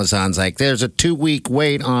think Amazon's like, there's a 2-week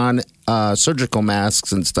wait on surgical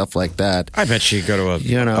masks and stuff like that. I bet you go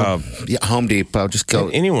to Home Depot. Just go.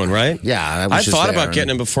 Anyone, right? Yeah. I thought about getting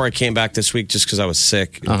them before I came back this week just because I was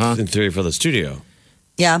sick, in theory, for the studio.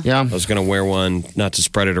 Yeah. I was going to wear one, not to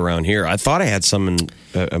spread it around here. I thought I had some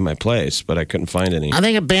at my place, but I couldn't find any. I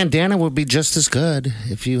think a bandana would be just as good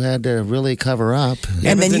if you had to really cover up.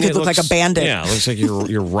 And then you could look like a bandit. Yeah, it looks like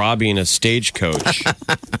you're robbing a stagecoach.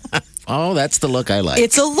 Oh, that's the look I like.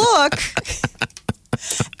 It's a look.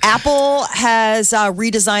 Apple has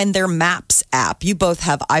redesigned their Maps app. You both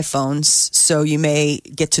have iPhones, so you may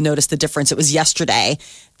get to notice the difference. It was yesterday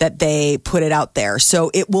that they put it out there. So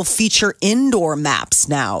it will feature indoor maps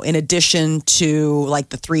now, in addition to like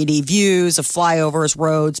the 3D views of flyovers,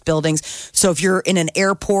 roads, buildings. So if you're in an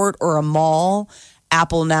airport or a mall,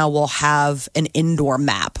 Apple now will have an indoor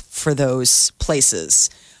map for those places.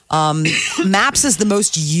 Maps is the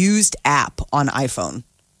most used app on iPhone.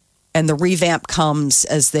 And the revamp comes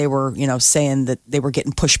as they were, saying that they were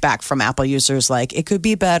getting pushback from Apple users like, it could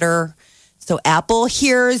be better. So Apple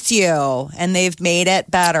hears you, and they've made it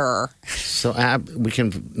better. So we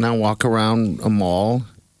can now walk around a mall,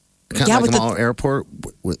 kind of like a mall airport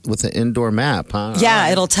with an indoor map, huh? Yeah,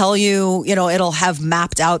 it'll tell you, it'll have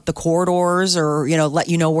mapped out the corridors or, let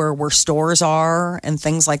you know where stores are and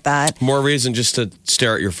things like that. More reason just to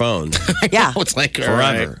stare at your phone. Yeah. It's like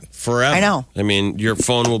forever. Forever. I know. I mean, your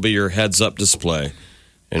phone will be your heads-up display.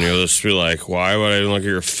 And you'll just be like, why would I look at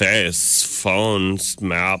your face? Phone's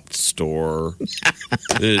mapped store.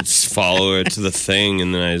 It's follow it to the thing,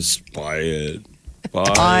 and then I just buy it.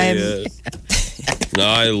 It.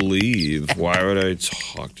 Now I leave. Why would I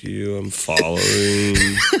talk to you? I'm following.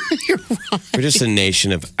 You're right. We're just a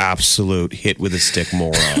nation of absolute hit-with-a-stick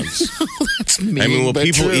morons. That's mean, I mean, will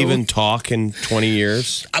people true. even talk in 20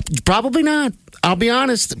 years? Probably not. I'll be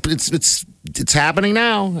honest. It's happening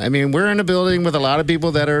now. I mean, we're in a building with a lot of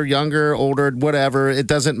people that are younger, older, whatever. It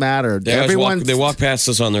doesn't matter. They walk past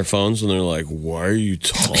us on their phones and they're like, "Why are you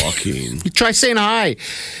talking?" You try saying hi.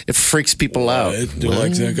 It freaks people out. They're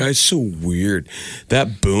like, "That guy's so weird.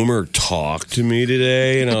 That boomer talked to me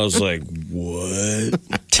today," and I was like, "What?"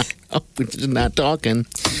 We're not talking.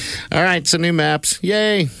 All right, so new maps.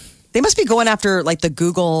 Yay! They must be going after like the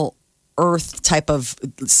Google Earth type of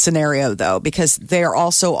scenario though, because they're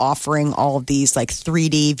also offering all of these like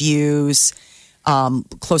 3D views,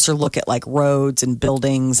 closer look at like roads and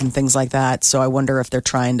buildings and things like that. So I wonder if they're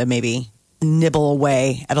trying to maybe nibble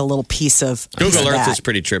away at a little piece of Google Earth that. is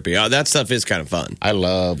pretty trippy. That stuff is kind of fun. I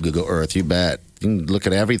love Google Earth. You bet. You can look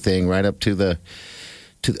at everything right up to the.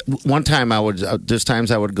 One time there's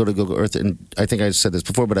times I would go to Google Earth, and I think I said this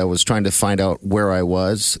before, but I was trying to find out where I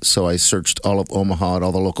was. So I searched all of Omaha at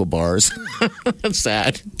all the local bars.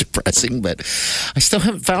 Sad, depressing, but I still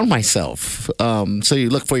haven't found myself. So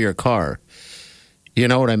you look for your car. You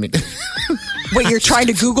know what I mean? Wait, you're trying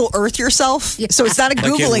to Google Earth yourself? Yeah. So it's not a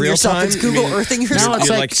Googling yourself, time? it's Google Earthing yourself. No, it's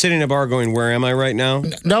You're like sitting in a bar going, "Where am I right now?"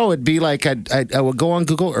 No, it'd be like I would go on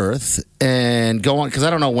Google Earth and go on, because I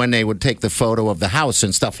don't know when they would take the photo of the house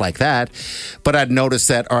and stuff like that. But I'd notice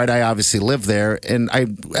that, all right, I obviously live there. And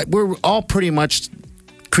we're all pretty much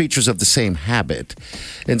creatures of the same habit.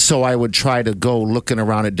 And so I would try to go looking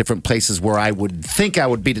around at different places where I would think I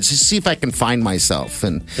would be to see if I can find myself.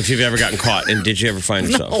 And if you've ever gotten caught, and did you ever find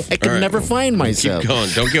yourself? No, I could never find myself. Keep going.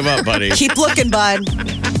 Don't give up, buddy. Keep looking, bud.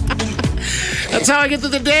 That's how I get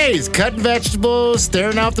through the days. Cutting vegetables,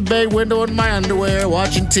 staring out the bay window in my underwear,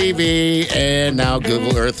 watching TV, and now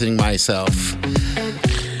Google Earthing myself.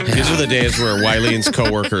 These are the days where Wiley&'s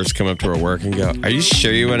coworkers come up to her work and go, "Are you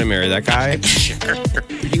sure you want to marry that guy?" Sure.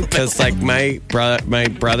 Because like my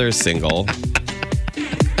brother's single.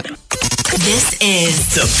 This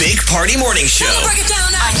is The Big Party Morning Show.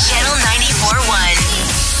 on Channel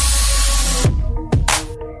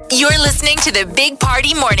 94.1. You're listening to the Big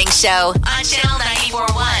Party Morning Show on Channel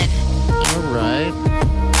 94.1. All right.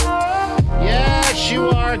 Yes, you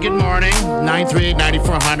are. Good morning.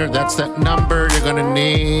 938-9400. That's that number you're going to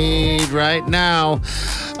need right now.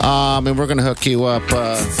 And we're going to hook you up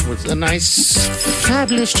with a nice,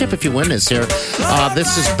 fabulous trip if you win this here.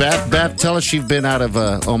 This is Beth. Beth, tell us you've been out of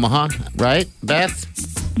Omaha, right, Beth?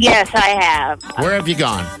 Yes, I have. Where have you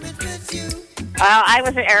gone? I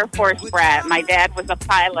was an Air Force brat. My dad was a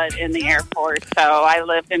pilot in the Air Force, so I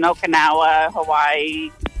lived in Okinawa, Hawaii.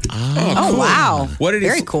 Oh, wow. What did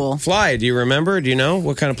Very he cool. fly? Do you remember? Do you know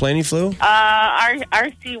what kind of plane he flew?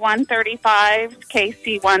 RC-135,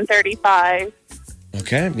 KC-135.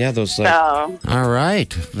 Okay, yeah, those. So, All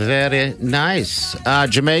right. Very nice.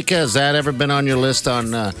 Jamaica, has that ever been on your list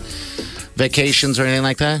on vacations or anything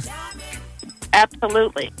like that?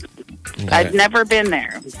 absolutely. I've never been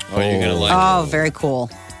there. Oh, you're going to like Oh, very cool.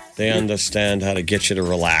 They understand how to get you to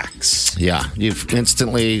relax. Yeah, you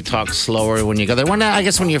instantly talk slower when you go there. I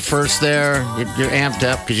guess when you're first there, you're amped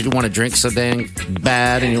up because you don't want to drink so dang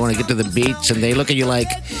bad and you want to get to the beach, and they look at you like,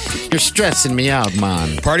 you're stressing me out,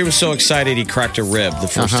 man. Party was so excited he cracked a rib the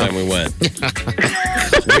first time we went.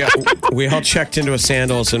 we all checked into a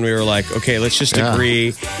Sandals and we were like, okay, let's just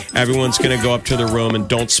agree. Everyone's going to go up to the room and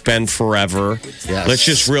don't spend forever. Yes. Let's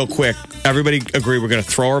just real quick, everybody agree we're going to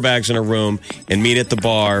throw our bags in a room and meet at the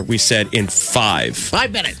bar. We said in 5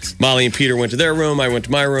 minutes. Molly and Peter went to their room. I went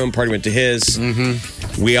to my room. Party went to his.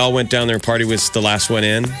 Mm-hmm. We all went down there. Party was the last one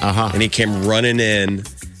in. And he came running in.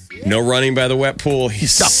 No running by the wet pool. He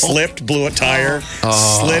slipped, blew a tire,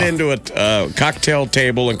 slid into a cocktail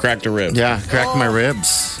table, and cracked a rib. Yeah, cracked my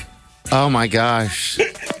ribs. Oh, my gosh.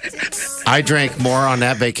 I drank more on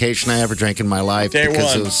that vacation I ever drank in my life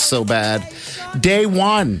because it was so bad. Day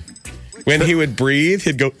one. When he would breathe,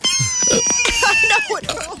 he'd go...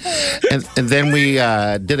 And then we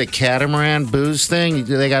did a catamaran booze thing.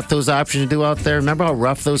 They got those options to do out there. Remember how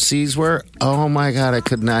rough those seas were? Oh, my God, I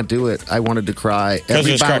could not do it. I wanted to cry. Because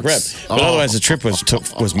it was cracked rib. But otherwise, the trip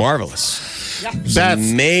was marvelous. Beth,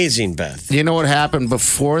 amazing, Beth. You know what happened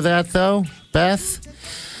before that, though, Beth?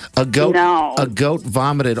 A goat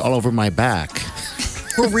vomited all over my back.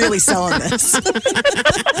 We're really selling this.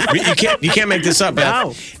 You can't make this up, Beth.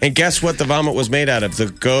 No. And guess what the vomit was made out of? The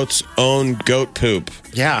goat's own goat poop.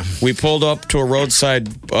 Yeah. We pulled up to a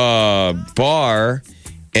roadside bar,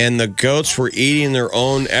 and the goats were eating their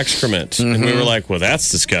own excrement. Mm-hmm. And we were like, well,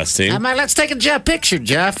 that's disgusting. Let's take a picture,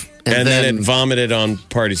 Jeff. And then it vomited on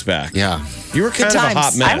Party's back. Yeah. You were kind of a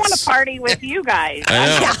hot mess. I want to party with you guys.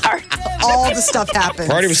 I know. All the stuff happens.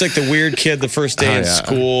 Party was like the weird kid the first day in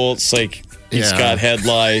school. It's like... He's got head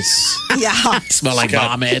lice. Yeah. Smell like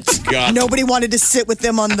vomit. Nobody wanted to sit with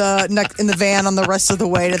them in the van on the rest of the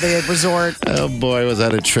way to the resort. Oh, boy, was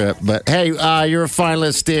that a trip. But, hey, you're a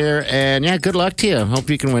finalist, dear. And, yeah, good luck to you. Hope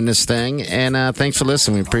you can win this thing. And thanks for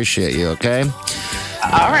listening. We appreciate you, okay?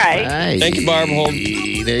 All right. Thank you, Barb.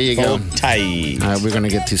 There you go. Hold tight. All right, we're going to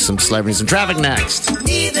get to some celebrities and traffic next.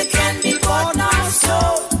 Neither can be born or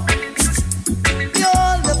so.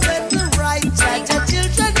 You're the better right.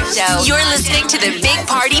 You're listening to the Big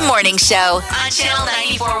Party Morning Show on Channel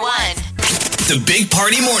 94.1. The Big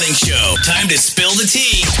Party Morning Show. Time to spill the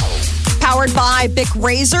tea. Powered by Bic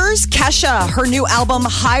Razors, Kesha, her new album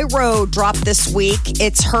High Road dropped this week.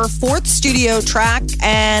 It's her 4th studio track,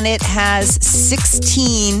 and it has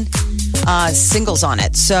 16 singles on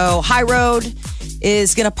it. So High Road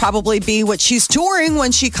is going to probably be what she's touring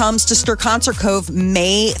when she comes to Stir Concert Cove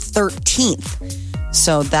May 13th.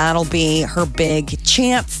 So that'll be her big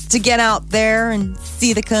chance to get out there and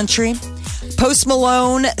see the country. Post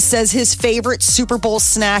Malone says his favorite Super Bowl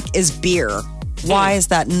snack is beer. Why is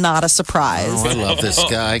that not a surprise? Oh, I love this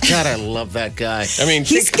guy. God, I love that guy. I mean,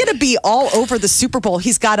 he's going to be all over the Super Bowl.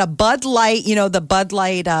 He's got a Bud Light, the Bud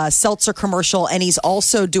Light seltzer commercial, and he's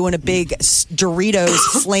also doing a big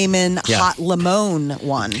Doritos Flamin' Hot Limon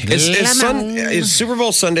one. Is Super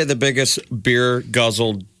Bowl Sunday the biggest beer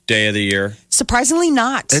guzzled day of the year? Surprisingly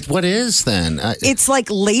not. What is then? It's like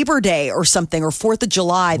Labor Day or something, or 4th of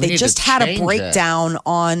July. They just had a breakdown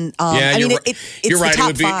on. It's you're right. The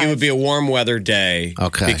top 5. It would be a warm weather day.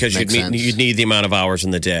 Okay, because you'd need the amount of hours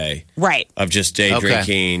in the day, right? Of just day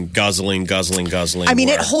drinking, guzzling. I mean,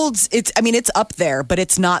 it's up there, but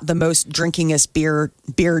it's not the most drinkingest beer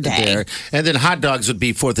day. And then hot dogs would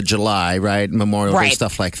be 4th of July, right? Memorial Day,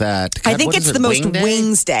 stuff like that. God, I think it's the most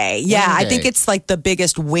Wings Day. Yeah, I think it's like the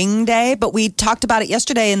biggest wing day. But we talked about it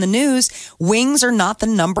yesterday in the news. Wings are not the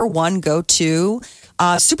number one go-to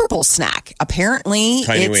Super Bowl snack. Apparently,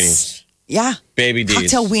 Tiny weenies. Yeah. Baby D's.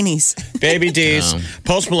 Cocktail weenies. Baby D's.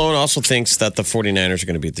 Post Malone also thinks that the 49ers are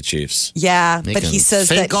going to beat the Chiefs. Yeah, but he says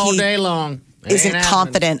that all day long. Isn't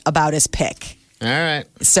confident about his pick. All right.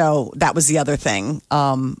 So that was the other thing.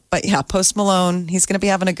 But yeah, Post Malone, he's going to be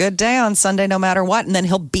having a good day on Sunday no matter what. And then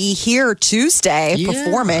he'll be here Tuesday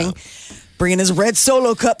performing. bringing his red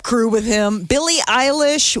Solo Cup crew with him. Billie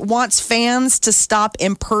Eilish wants fans to stop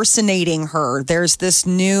impersonating her. There's this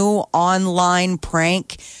new online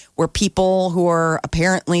prank where people who are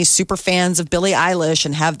apparently super fans of Billie Eilish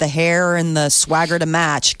and have the hair and the swagger to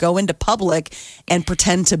match go into public and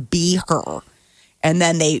pretend to be her. And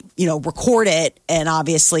then they, record it, and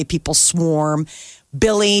obviously people swarm.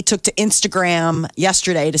 Billie took to Instagram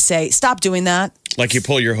yesterday to say, stop doing that. Like you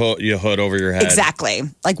pull your hood over your head. Exactly.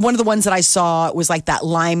 Like one of the ones that I saw was like that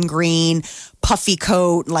lime green puffy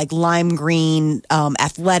coat, like lime green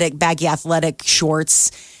baggy athletic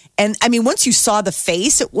shorts. And I mean, once you saw the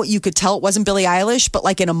face, you could tell it wasn't Billie Eilish, but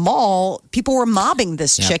like in a mall, people were mobbing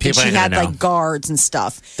this chick and she had like guards and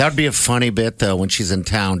stuff. That would be a funny bit though, when she's in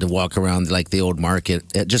town to walk around like the old market,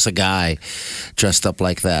 just a guy dressed up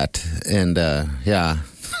like that. And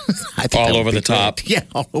I think all over the top. Yeah,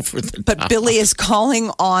 all over the top. But Billie is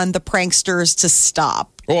calling on the pranksters to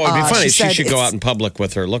stop. Well, it'd be funny. She should go out in public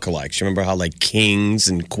with her lookalikes. You remember how like kings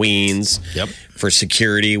and queens for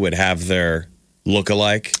security would have their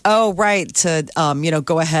lookalike? Oh, right. To,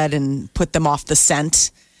 go ahead and put them off the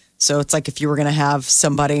scent. So it's like if you were going to have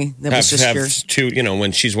somebody that was just your... two,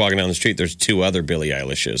 when she's walking down the street, there's two other Billie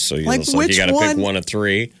Eilishes. So you got to pick one of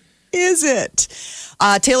three. Is it?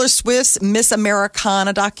 Taylor Swift's Miss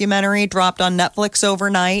Americana documentary dropped on Netflix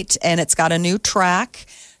overnight, and it's got a new track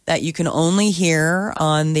that you can only hear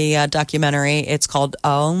on the documentary. It's called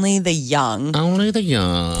Only the Young. Only the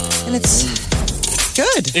Young. And it's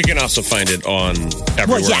good. You can also find it on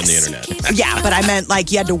everywhere on the internet. Yeah, but I meant like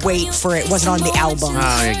you had to wait for it. It wasn't on the album.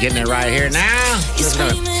 Oh, you're getting it right here now. It's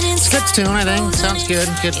a good tune, I think. Sounds good.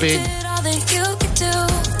 Good beat.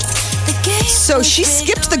 So she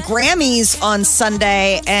skipped the Grammys on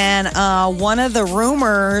Sunday, and one of the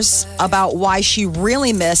rumors about why she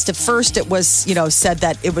really missed, at first it was, said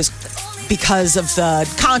that it was because of the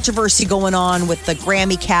controversy going on with the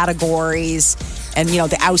Grammy categories and,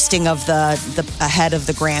 the ousting of the head of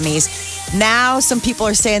the Grammys. Now some people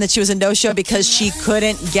are saying that she was a no-show because she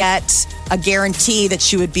couldn't get a guarantee that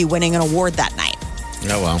she would be winning an award that night.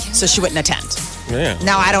 Oh, well. So she wouldn't attend. Yeah.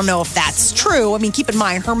 Now, I don't know if that's true. I mean, keep in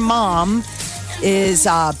mind, her mom is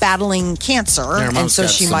battling cancer, and so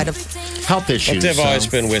she might have health issues. But there have always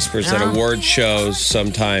been whispers that award shows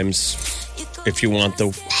sometimes, if you want the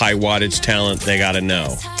high wattage talent, they got to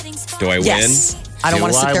know. Do I win? I don't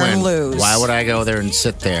want to sit there and lose. Why would I go there and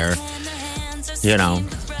sit there?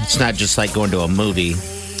 It's not just like going to a movie.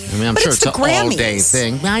 I mean, I'm sure it's an all-day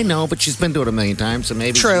thing. I know, but she's been to it a million times, so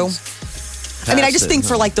maybe true. I mean, I just think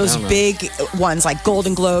for like those big ones like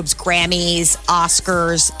Golden Globes, Grammys,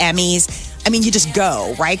 Oscars, Emmys, I mean, you just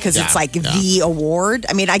go, right? Because it's like the award.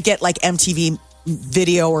 I mean, I get like MTV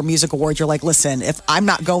Video or Music Awards. You're like, listen, if I'm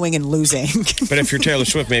not going and losing. But if you're Taylor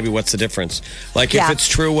Swift, maybe what's the difference? Like if it's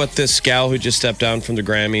true what this gal who just stepped down from the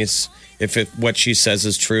Grammys, if what she says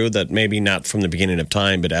is true, that maybe not from the beginning of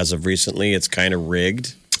time, but as of recently, it's kind of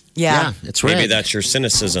rigged. Yeah, it's rigged. Maybe that's your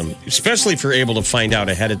cynicism, especially if you're able to find out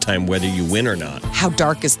ahead of time whether you win or not. How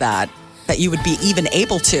dark is that? That you would be even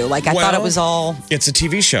able to? Like, I thought it was all... It's a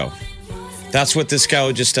TV show. That's what this guy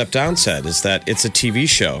who just stepped down said, is that it's a TV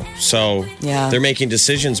show. So they're making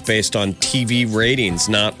decisions based on TV ratings,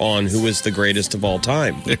 not on who is the greatest of all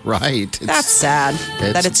time. Right. That's sad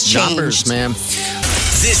that it's changed. Numbers, man.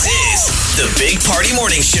 This is the Big Party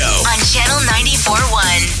Morning Show on Channel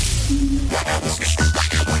 94.1.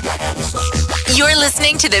 You're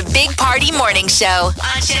listening to the Big Party Morning Show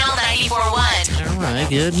on Channel 94.1. All right,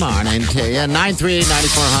 good morning to you. 938-9400.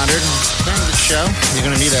 The show. You're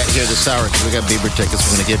going to need that here this hour because we got Bieber tickets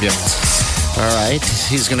we're going to give you. All right.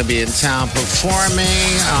 He's going to be in town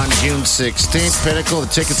performing on June 16th. Pinnacle. The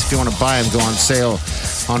tickets, if you want to buy them, go on sale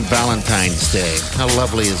on Valentine's Day. How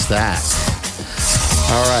lovely is that?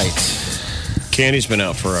 All right. Candy's been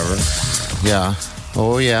out forever. Yeah.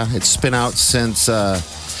 Oh, yeah. It's been out since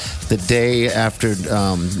the day after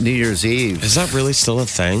New Year's Eve. Is that really still a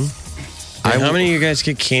thing? How many of you guys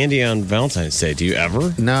get candy on Valentine's Day? Do you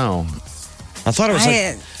ever? No. I thought it was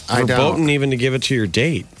verboten even to give it to your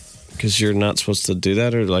date. Because you're not supposed to do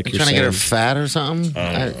that, or like you're trying saying, to get her fat or something.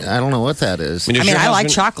 I don't know what that is. I like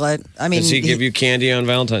chocolate. I mean, does he give you candy on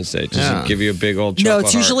Valentine's Day? Does he give you a big old chocolate? No,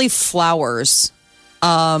 it's usually flowers.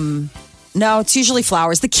 No, it's usually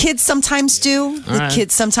flowers. The kids sometimes do. The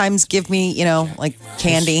kids sometimes give me, like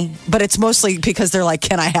candy, but it's mostly because they're like,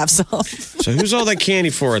 "Can I have some?" So who's all that candy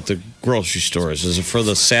for at the grocery stores? Is it for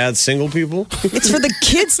the sad single people? It's for the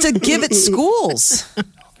kids to give at schools.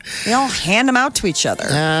 hand them out to each other.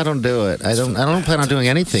 I don't do it. I don't plan on doing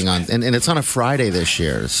anything and it's on a Friday this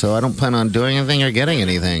year, so I don't plan on doing anything or getting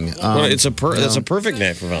anything. Well, it's a perfect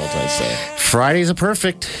night for Valentine's Day. Fridays are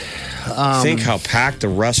perfect. Think how packed the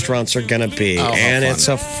restaurants are going to be, and it's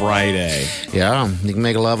a Friday. Yeah, you can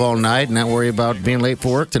make love all night and not worry about being late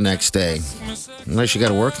for work the next day. Unless you got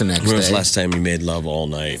to work the next day. When was the last time you made love all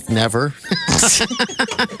night? Never.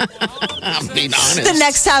 I'm being honest. The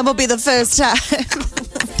next time will be the first time.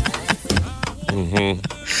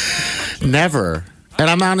 Never. And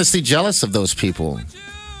I'm honestly jealous of those people.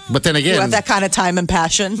 But then again, you have that kind of time and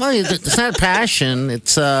passion. Well, it's not passion.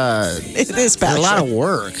 It's it is passion. A lot of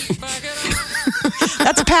work.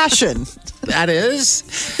 That's passion. That is?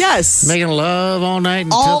 Yes. Making love all night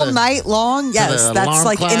night long. Yes, that's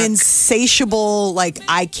like clock. an insatiable,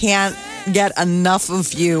 I can't get enough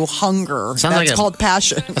of you hunger. That's called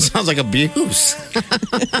passion. That sounds like abuse.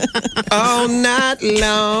 All night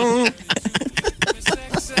long.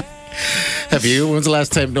 Have you? When's the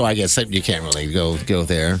last time? No, I guess you can't really go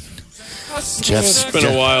there. It's been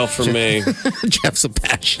a while for me. Jeff's a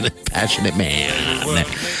passionate man.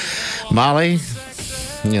 Molly,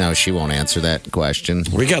 she won't answer that question.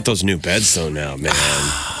 We got those new beds though now, man.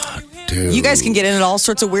 Dude. You guys can get in all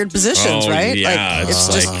sorts of weird positions, right? Yeah, it's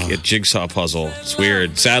like a jigsaw puzzle. It's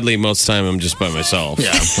weird. Sadly, most of the time I'm just by myself.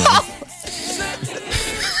 Yeah.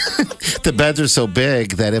 The beds are so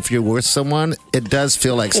big that if you're with someone, it does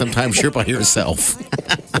feel like sometimes you're by yourself.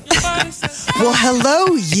 Well,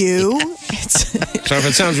 hello, you. So if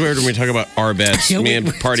it sounds weird when we talk about our beds, me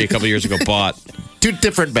and Party a couple years ago bought 2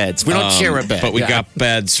 different beds. We don't share a bed. But we got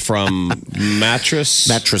beds from Mattress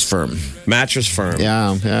Firm.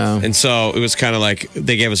 Yeah. And so it was kind of like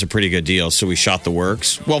they gave us a pretty good deal, so we shot the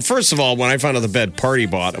works. Well, first of all, when I found out the bed Party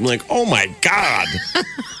bought, I'm like, oh my God.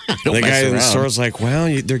 The guy in the store was like,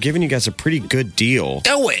 well, they're giving you guys a pretty good deal.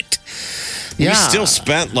 Do it. We still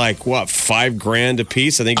spent $5,000 a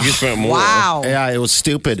piece. I think you spent more. Wow. Yeah, it was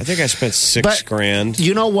stupid. I think I spent $6,000.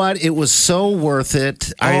 You know what? It was so worth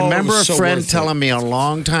it. I remember a friend telling me a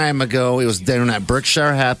long time ago. It was during that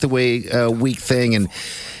Berkshire Hathaway week thing, and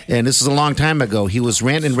this was a long time ago. He was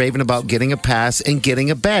ranting and raving about getting a pass and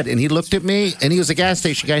getting a bed. And he looked at me, and he was a gas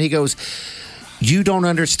station guy. He goes, you don't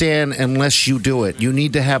understand unless you do it. You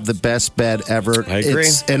need to have the best bed ever. I agree.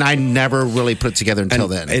 And I never really put it together until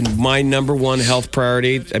then. And my number one health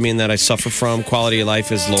priority, that I suffer from, quality of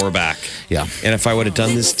life, is lower back. Yeah. And if I would have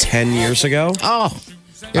done this 10 years ago,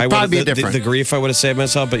 it'd probably be different. The grief I would have saved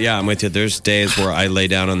myself. But yeah, I'm with you. There's days where I lay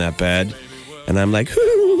down on that bed and I'm like,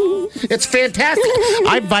 it's fantastic.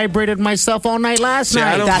 I vibrated myself all night last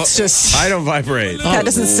night. I don't vibrate. That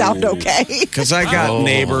doesn't sound okay. Because I got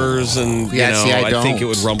neighbors and, I think it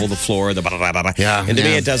would rumble the floor. Yeah. And to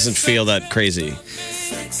me, it doesn't feel that crazy.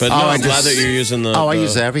 But I'm glad that you're using the... I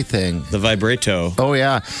use everything. The vibrato. Oh,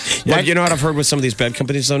 yeah. You know what I've heard with some of these bed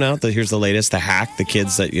companies, though, now? Here's the latest, the hack. The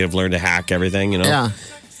kids that have learned to hack everything, Yeah.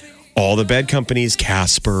 All the bed companies,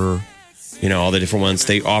 Casper, all the different ones,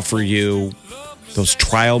 they offer you those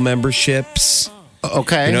trial memberships.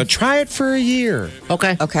 Okay. Try it for a year.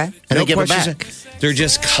 Okay. And they give it back. They're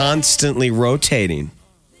just constantly rotating.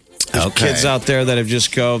 There's kids out there that have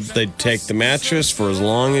just they take the mattress for as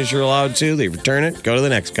long as you're allowed to. They return it, go to the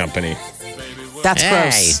next company. That's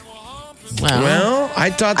gross. Well, I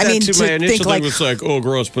thought that too. My initial thing was like, oh,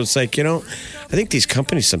 gross. But it's like, I think these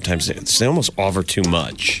companies sometimes, they almost offer too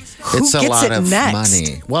much. It's a lot of next?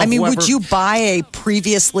 money. Well, would you buy a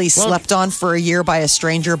previously slept on for a year by a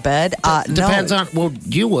stranger bed? Depends on,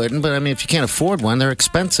 you wouldn't, but if you can't afford one, they're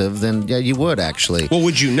expensive, then yeah, you would actually. Well,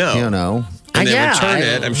 would you know? And they return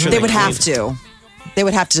it. I'm sure they would have to. They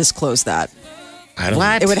would have to disclose that.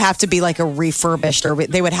 It would have to be like a refurbished, or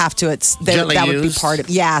they would have to. That would be part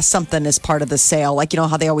of. Something as part of the sale. Like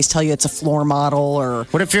how they always tell you it's a floor model or.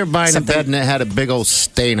 What if you're buying a bed and it had a big old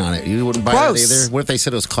stain on it? You wouldn't buy it either. What if they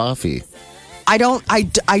said it was coffee? I don't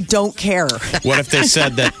care. What if they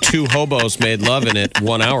said that 2 hobos made love in it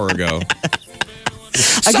 1 hour ago?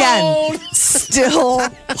 Again, still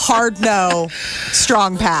hard no,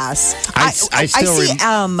 strong pass. I see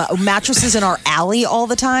mattresses in our alley all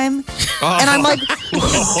the time, and I'm like,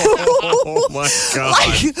 oh my God!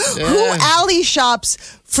 Who alley shops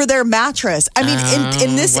for their mattress? I mean,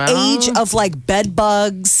 in this age of bed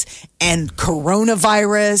bugs and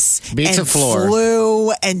coronavirus and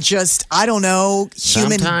flu and just I don't know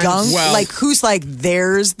human gunk. Who's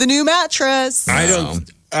there's the new mattress? I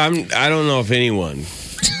don't know if anyone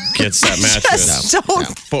gets that mattress.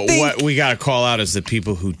 But think- what we got to call out is the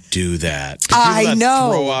people who do that. The I people that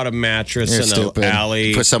know. Throw out a mattress They're in stupid. an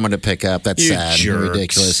alley For someone to pick up. That's You sad. jerks.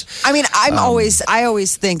 Ridiculous. I mean, I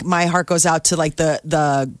always think my heart goes out to like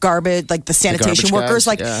the garbage, like the sanitation garbage workers. guys,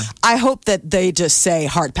 Like, yeah. I hope that they just say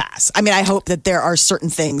hard pass. I mean, I hope that there are certain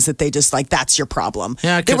things that they just like, that's your problem.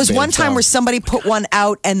 Yeah, it there could was be, one time so. where somebody put one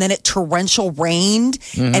out and then it torrential rained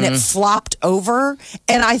and Mm-hmm. it flopped over.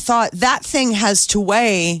 And I thought that thing has to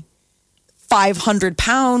weigh 500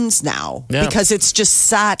 pounds now Yeah. because it's just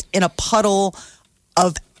sat in a puddle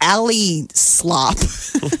of alley slop.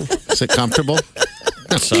 Is it comfortable?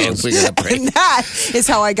 We got a break. And that is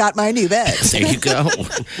how I got my new bed. There you go.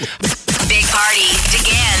 Big Party,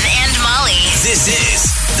 DeGan and Molly This is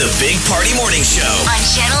the Big Party Morning Show. on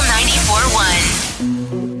Channel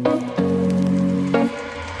 94.1.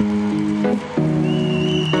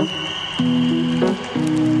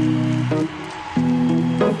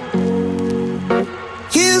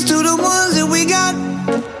 Here's to the ones that we got.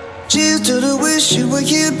 Cheers to the wish you were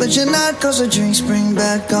here, but you're not. Cause the drinks bring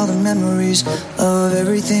back all the memories of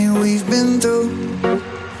everything we've been through.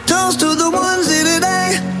 Toast to the ones here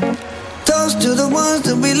today. Toast to the ones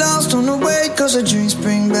that we lost on the way. Cause the drinks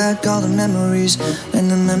bring back all the memories. And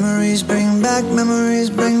the memories bring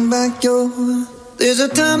back your. There's a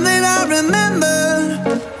time that I remember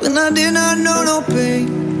when I did not know no pain.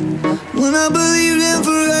 When I believed in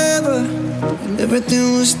forever and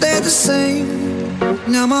everything would stay the same.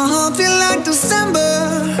 Now my heart feel like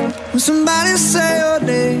December when somebody say your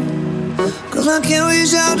name. Cause I can't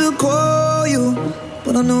reach out to call you,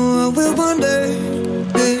 but I know I will one day.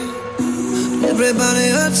 Hey. Everybody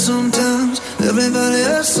hurts sometimes, everybody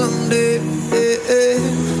hurts someday. Hey, hey.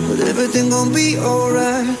 But everything gon' be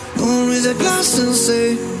alright. Gonna raise a glass and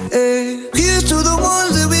say, hey. Here's to the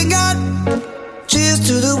ones that we got. Cheers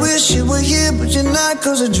to the wish you were here, but you're not.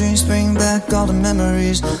 Cause the drinks bring back all the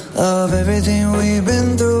memories of everything we've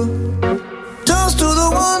been through. Toast to the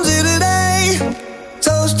ones here today.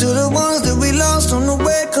 Toast to the ones that we lost on the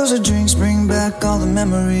way. Cause the drinks bring back all the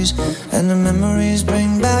memories. And the memories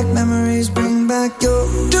bring back your.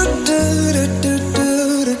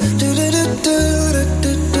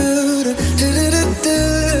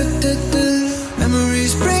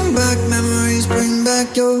 Memories bring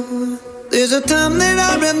back your. There's a time that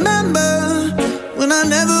I remember when I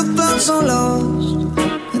never felt so lost.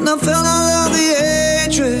 And I felt all of the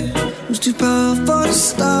hatred was too powerful to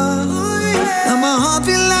stop. Now my heart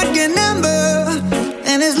feel like an ember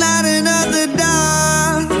and it's lighting up the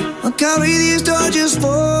dark. I'll carry these torches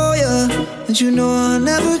for you and you know I'll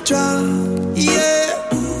never drop. Yeah.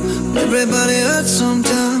 Everybody hurts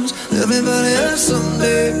sometimes, everybody hurts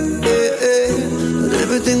someday. Yeah, yeah. But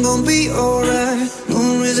everything gon' be alright.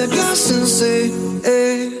 Gonna raise a glass and say,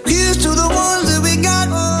 hey. Here's to the ones that we got.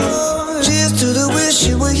 Oh. Cheers to the wish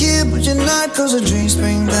you were here, but you're not. Cause the drinks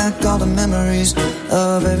bring back all the memories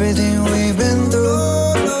of everything we've been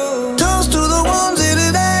through. Toast to the ones here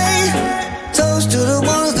today. Toast to the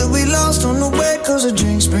ones that we lost on the way. Cause the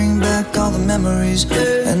drinks bring back all the memories.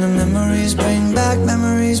 And the memories bring back your.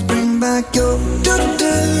 Memories bring back your.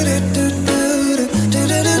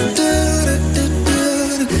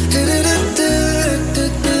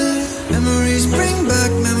 Memories bring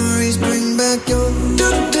back your.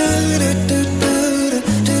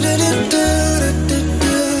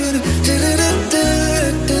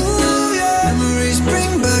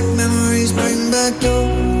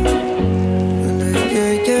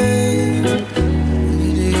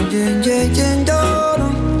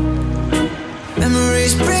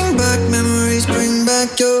 Memories bring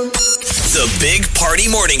back your. The Big Party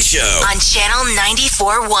Morning Show. on Channel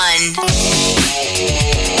 94.1.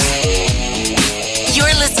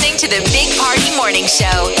 You're listening to the Big Party Morning Show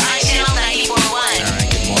on Channel 94.1. All right,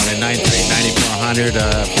 good morning.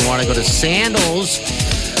 938-9400. If you want to go to Sandals,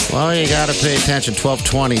 well, you got to pay attention.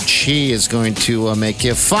 1220. Chi is going to make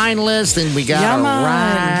you a finalist, and we got her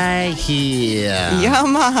right here. Yeah,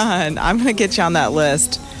 man. I'm going to get you on that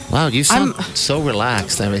list. Wow, you sound so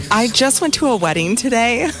relaxed. I just went to a wedding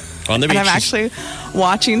today. On the beach. And I'm actually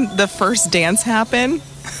watching the first dance happen.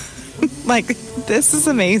 Like, this is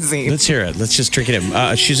amazing. Let's hear it. Let's just drink it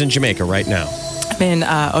in. She's in Jamaica right now. I'm in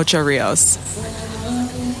Ocho Rios.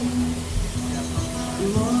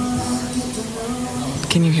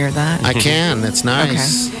 Can you hear that? I can. That's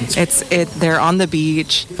nice. Okay. They're on the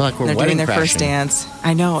beach. I feel like we're They're wedding doing their crashing. first dance.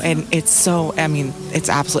 I know, and it's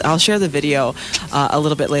absolutely. I'll share the video a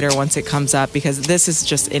little bit later once it comes up, because this is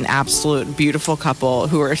just an absolute beautiful couple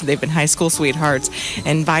they've been high school sweethearts,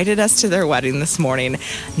 invited us to their wedding this morning.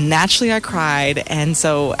 Naturally, I cried, and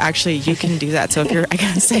so actually you can do that. So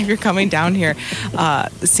if you're coming down here,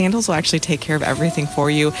 Sandals will actually take care of everything for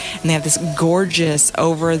you, and they have this gorgeous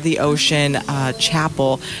over the ocean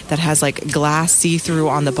chapel that has like glass see-through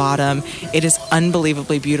on the bottom. It is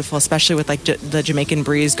unbelievably beautiful, especially with like the Jamaican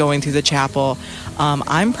breeze going through the chapel.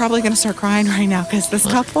 I'm probably going to start crying right now because this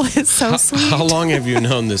couple is so sweet. How long have you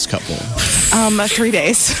known this couple? 3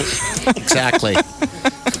 days. Exactly.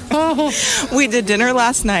 We did dinner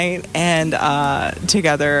last night, and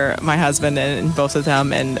together, my husband and both of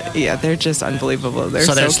them, and yeah, they're just unbelievable. They're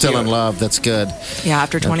still cute. in love. That's good. Yeah,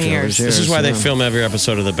 after 20 years. This is why they film every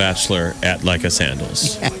episode of The Bachelor at Leica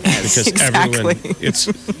Sandals. Because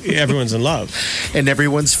everyone's in love. And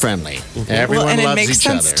everyone's friendly. Everyone and loves it makes each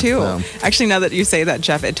sense other. too. So. Actually, now that you say that,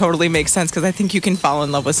 Jeff, it totally makes sense, because I think you can fall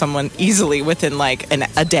in love with someone easily within like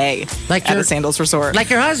a day at a Sandals resort. Like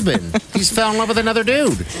your husband. He's fell in love with another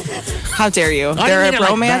dude. How dare you? I They're a mean it like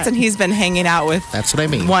bromance, that. and he's been hanging out with That's what I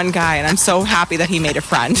mean. one guy, and I'm so happy that he made a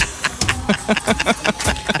friend.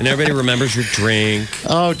 And everybody remembers your drink.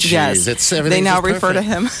 Oh, jeez. Yes. They now refer to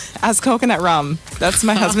him as Coconut Rum. That's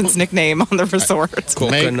my husband's nickname on the resort.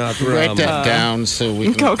 Coconut rum. Write that down so we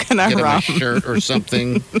can Coconut get him rum. a shirt or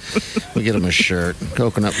something. We get him a shirt.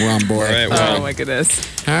 Coconut rum boy. All right, well, Oh my goodness!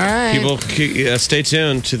 All right. People, stay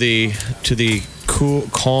tuned to the cool,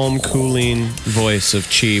 calm, cooling voice of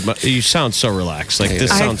Chi. You sound so relaxed. Like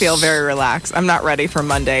this I sounds. feel very relaxed. I'm not ready for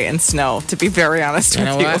Monday and snow, to be very honest You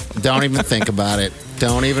know with you. what? Don't even think about it.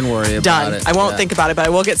 Don't even worry about Done. it. I won't Yeah. think about it, but I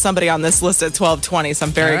will get somebody on this list at 12:20. So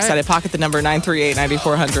I'm very All right. excited. Pocket the number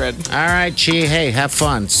 938-9400. All right, Chi. Hey, have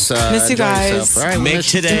fun. Miss you Enjoy guys. yourself. All right, Make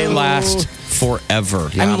miss you today too. last forever.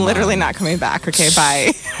 Yeah, I'm literally man. not coming back. Okay,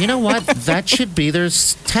 bye. You know what? That should be their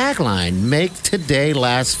tagline. Make today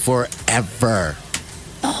last forever.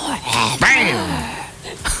 Bam!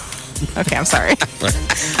 Okay, I'm sorry. All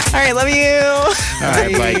right, love you. All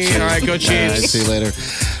right, bye, Chief. All right, go Chiefs. All right, see you later.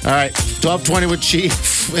 All right, 12:20 with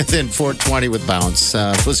Chief, and then 4:20 with Bounce.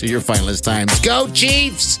 Those are your finalist times. Go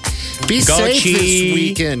Chiefs! Be Go safe this Chiefs.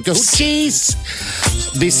 weekend. Go Chiefs!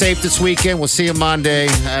 Be safe this weekend. We'll see you Monday,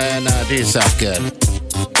 and do yourself good.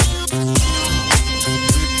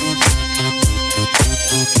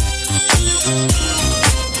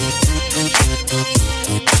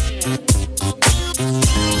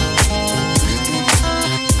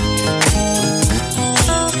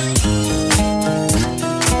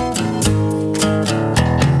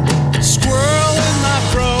 Squirrel in my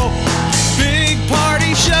fro. Big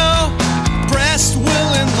party show. Breast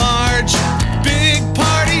will enlarge. Big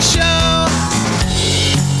party show.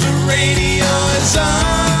 The radio is on.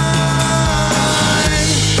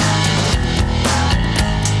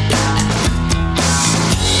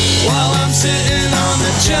 While I'm sitting on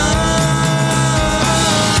the john.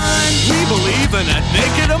 We believe in a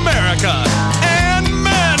naked America and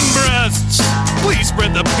man breasts. Please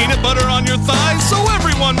spread the peanut butter on your thighs so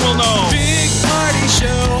everyone will know. Big party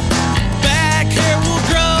show. Back hair will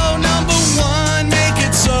grow. Number one, make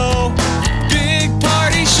it so. Big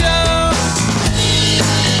party show.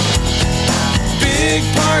 Big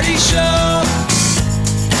party show.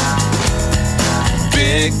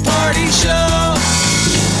 Big party show.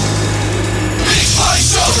 Big party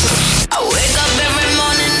show. I wake up every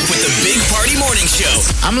morning. With the Big Party Morning Show.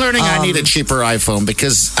 I'm learning I need a cheaper iPhone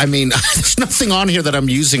because, I mean, there's nothing on here that I'm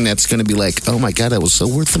using that's going to be like, oh my God, that was so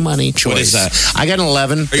worth the money. What is that? I got an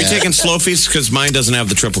 11. Are you taking slow fees? Because mine doesn't have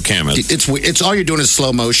the triple camera. It's all you're doing is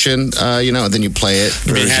slow motion, and then you play it.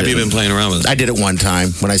 I mean, have you been playing around with it? I did it one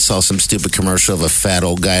time when I saw some stupid commercial of a fat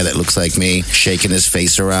old guy that looks like me shaking his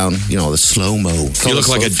face around. The slow-mo. You look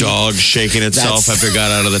like a dog shaking itself after it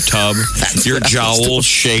got out of the tub. Your jowls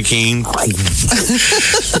shaking.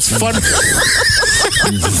 It's fun.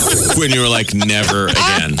 When you were like, never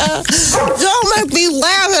again. Don't make me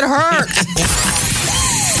laugh. It hurts.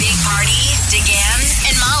 Big Party, DeGan,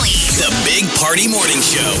 and Molly. The Big Party Morning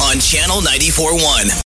Show on Channel 94.1.